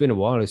 Yeah, it's been a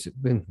while. It's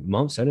been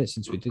months, hasn't it,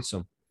 since we did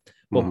some.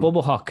 But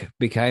Bubble Hawk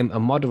became a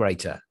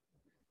moderator.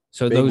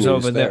 So Big those news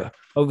over there,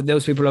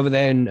 those people over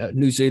there in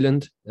New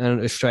Zealand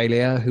and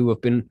Australia who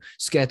have been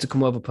scared to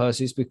come over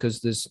Percy's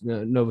because there's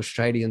no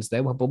Australians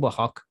there. Well, Bubble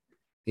Hawk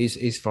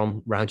is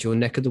from round your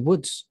neck of the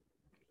woods.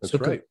 That's so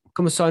right.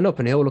 Come and sign up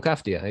and he'll look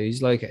after you.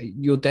 He's like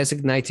your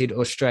designated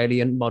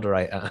Australian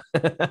moderator.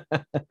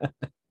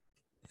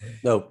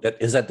 No,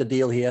 is that the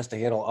deal? He has to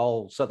handle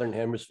all Southern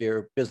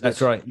Hemisphere business.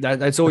 That's right.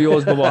 That's all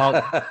yours, Bubble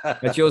Hawk.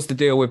 That's yours to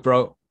deal with,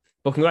 bro.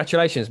 But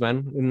congratulations,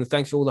 man. And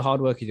thanks for all the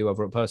hard work you do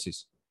over at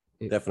Percy's.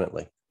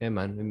 Definitely. Yeah,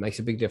 man. It makes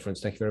a big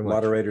difference. Thank you very much.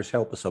 Moderators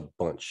help us a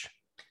bunch.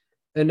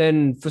 And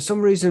then for some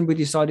reason, we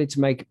decided to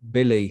make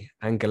Billy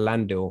and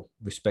Galandil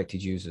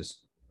respected users.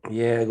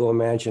 Yeah, go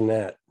imagine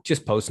that.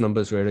 Just post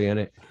numbers, really,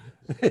 innit?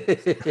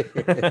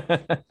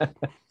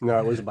 No,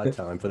 it was about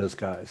time for those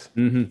guys.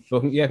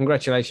 Well, yeah,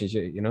 congratulations,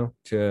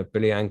 to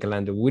Billy and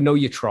Galandil. We know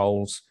you're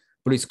trolls,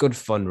 but it's good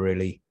fun,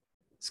 really.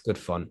 It's good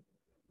fun.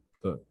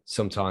 But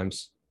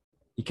sometimes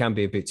you can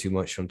be a bit too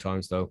much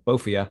sometimes, though.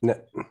 Both of you,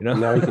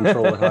 Now you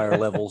control at higher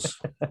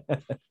levels.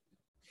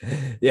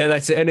 Yeah,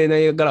 that's it. And then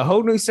you've got a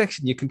whole new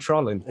section you're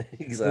controlling.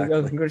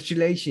 Exactly.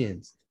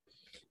 Congratulations.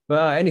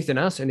 But anything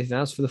else? Anything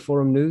else for the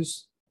forum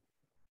news?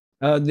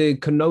 The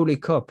Cannoli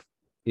Cup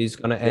is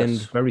going to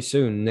end very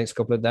soon, next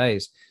couple of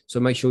days. So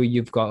make sure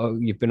you've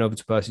been over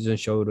to Percy's and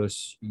showed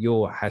us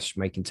your hash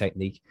making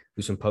technique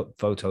with some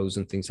photos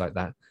and things like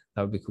that.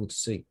 That would be cool to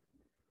see.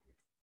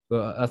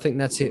 But I think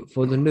that's it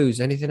for the news.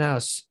 Anything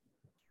else?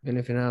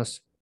 Anything else?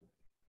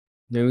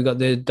 Then we got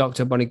the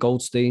Dr. Bonnie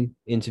Goldstein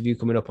interview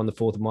coming up on the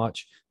 4th of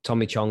March.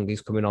 Tommy Chong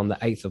is coming on the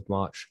 8th of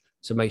March.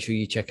 So make sure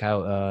you check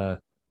out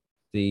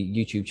the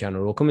YouTube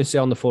channel or come and see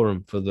on the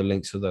forum for the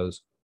links for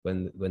those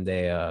when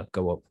they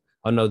go up.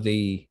 I know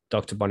the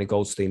Dr. Bonnie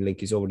Goldstein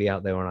link is already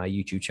out there on our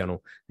YouTube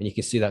channel, and you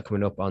can see that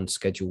coming up on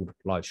scheduled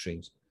live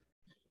streams.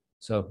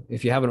 So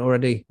if you haven't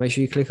already, make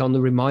sure you click on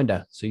the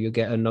reminder so you'll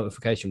get a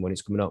notification when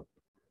it's coming up.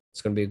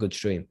 It's going to be a good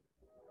stream.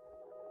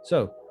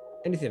 So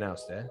anything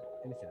else there?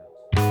 Anything else?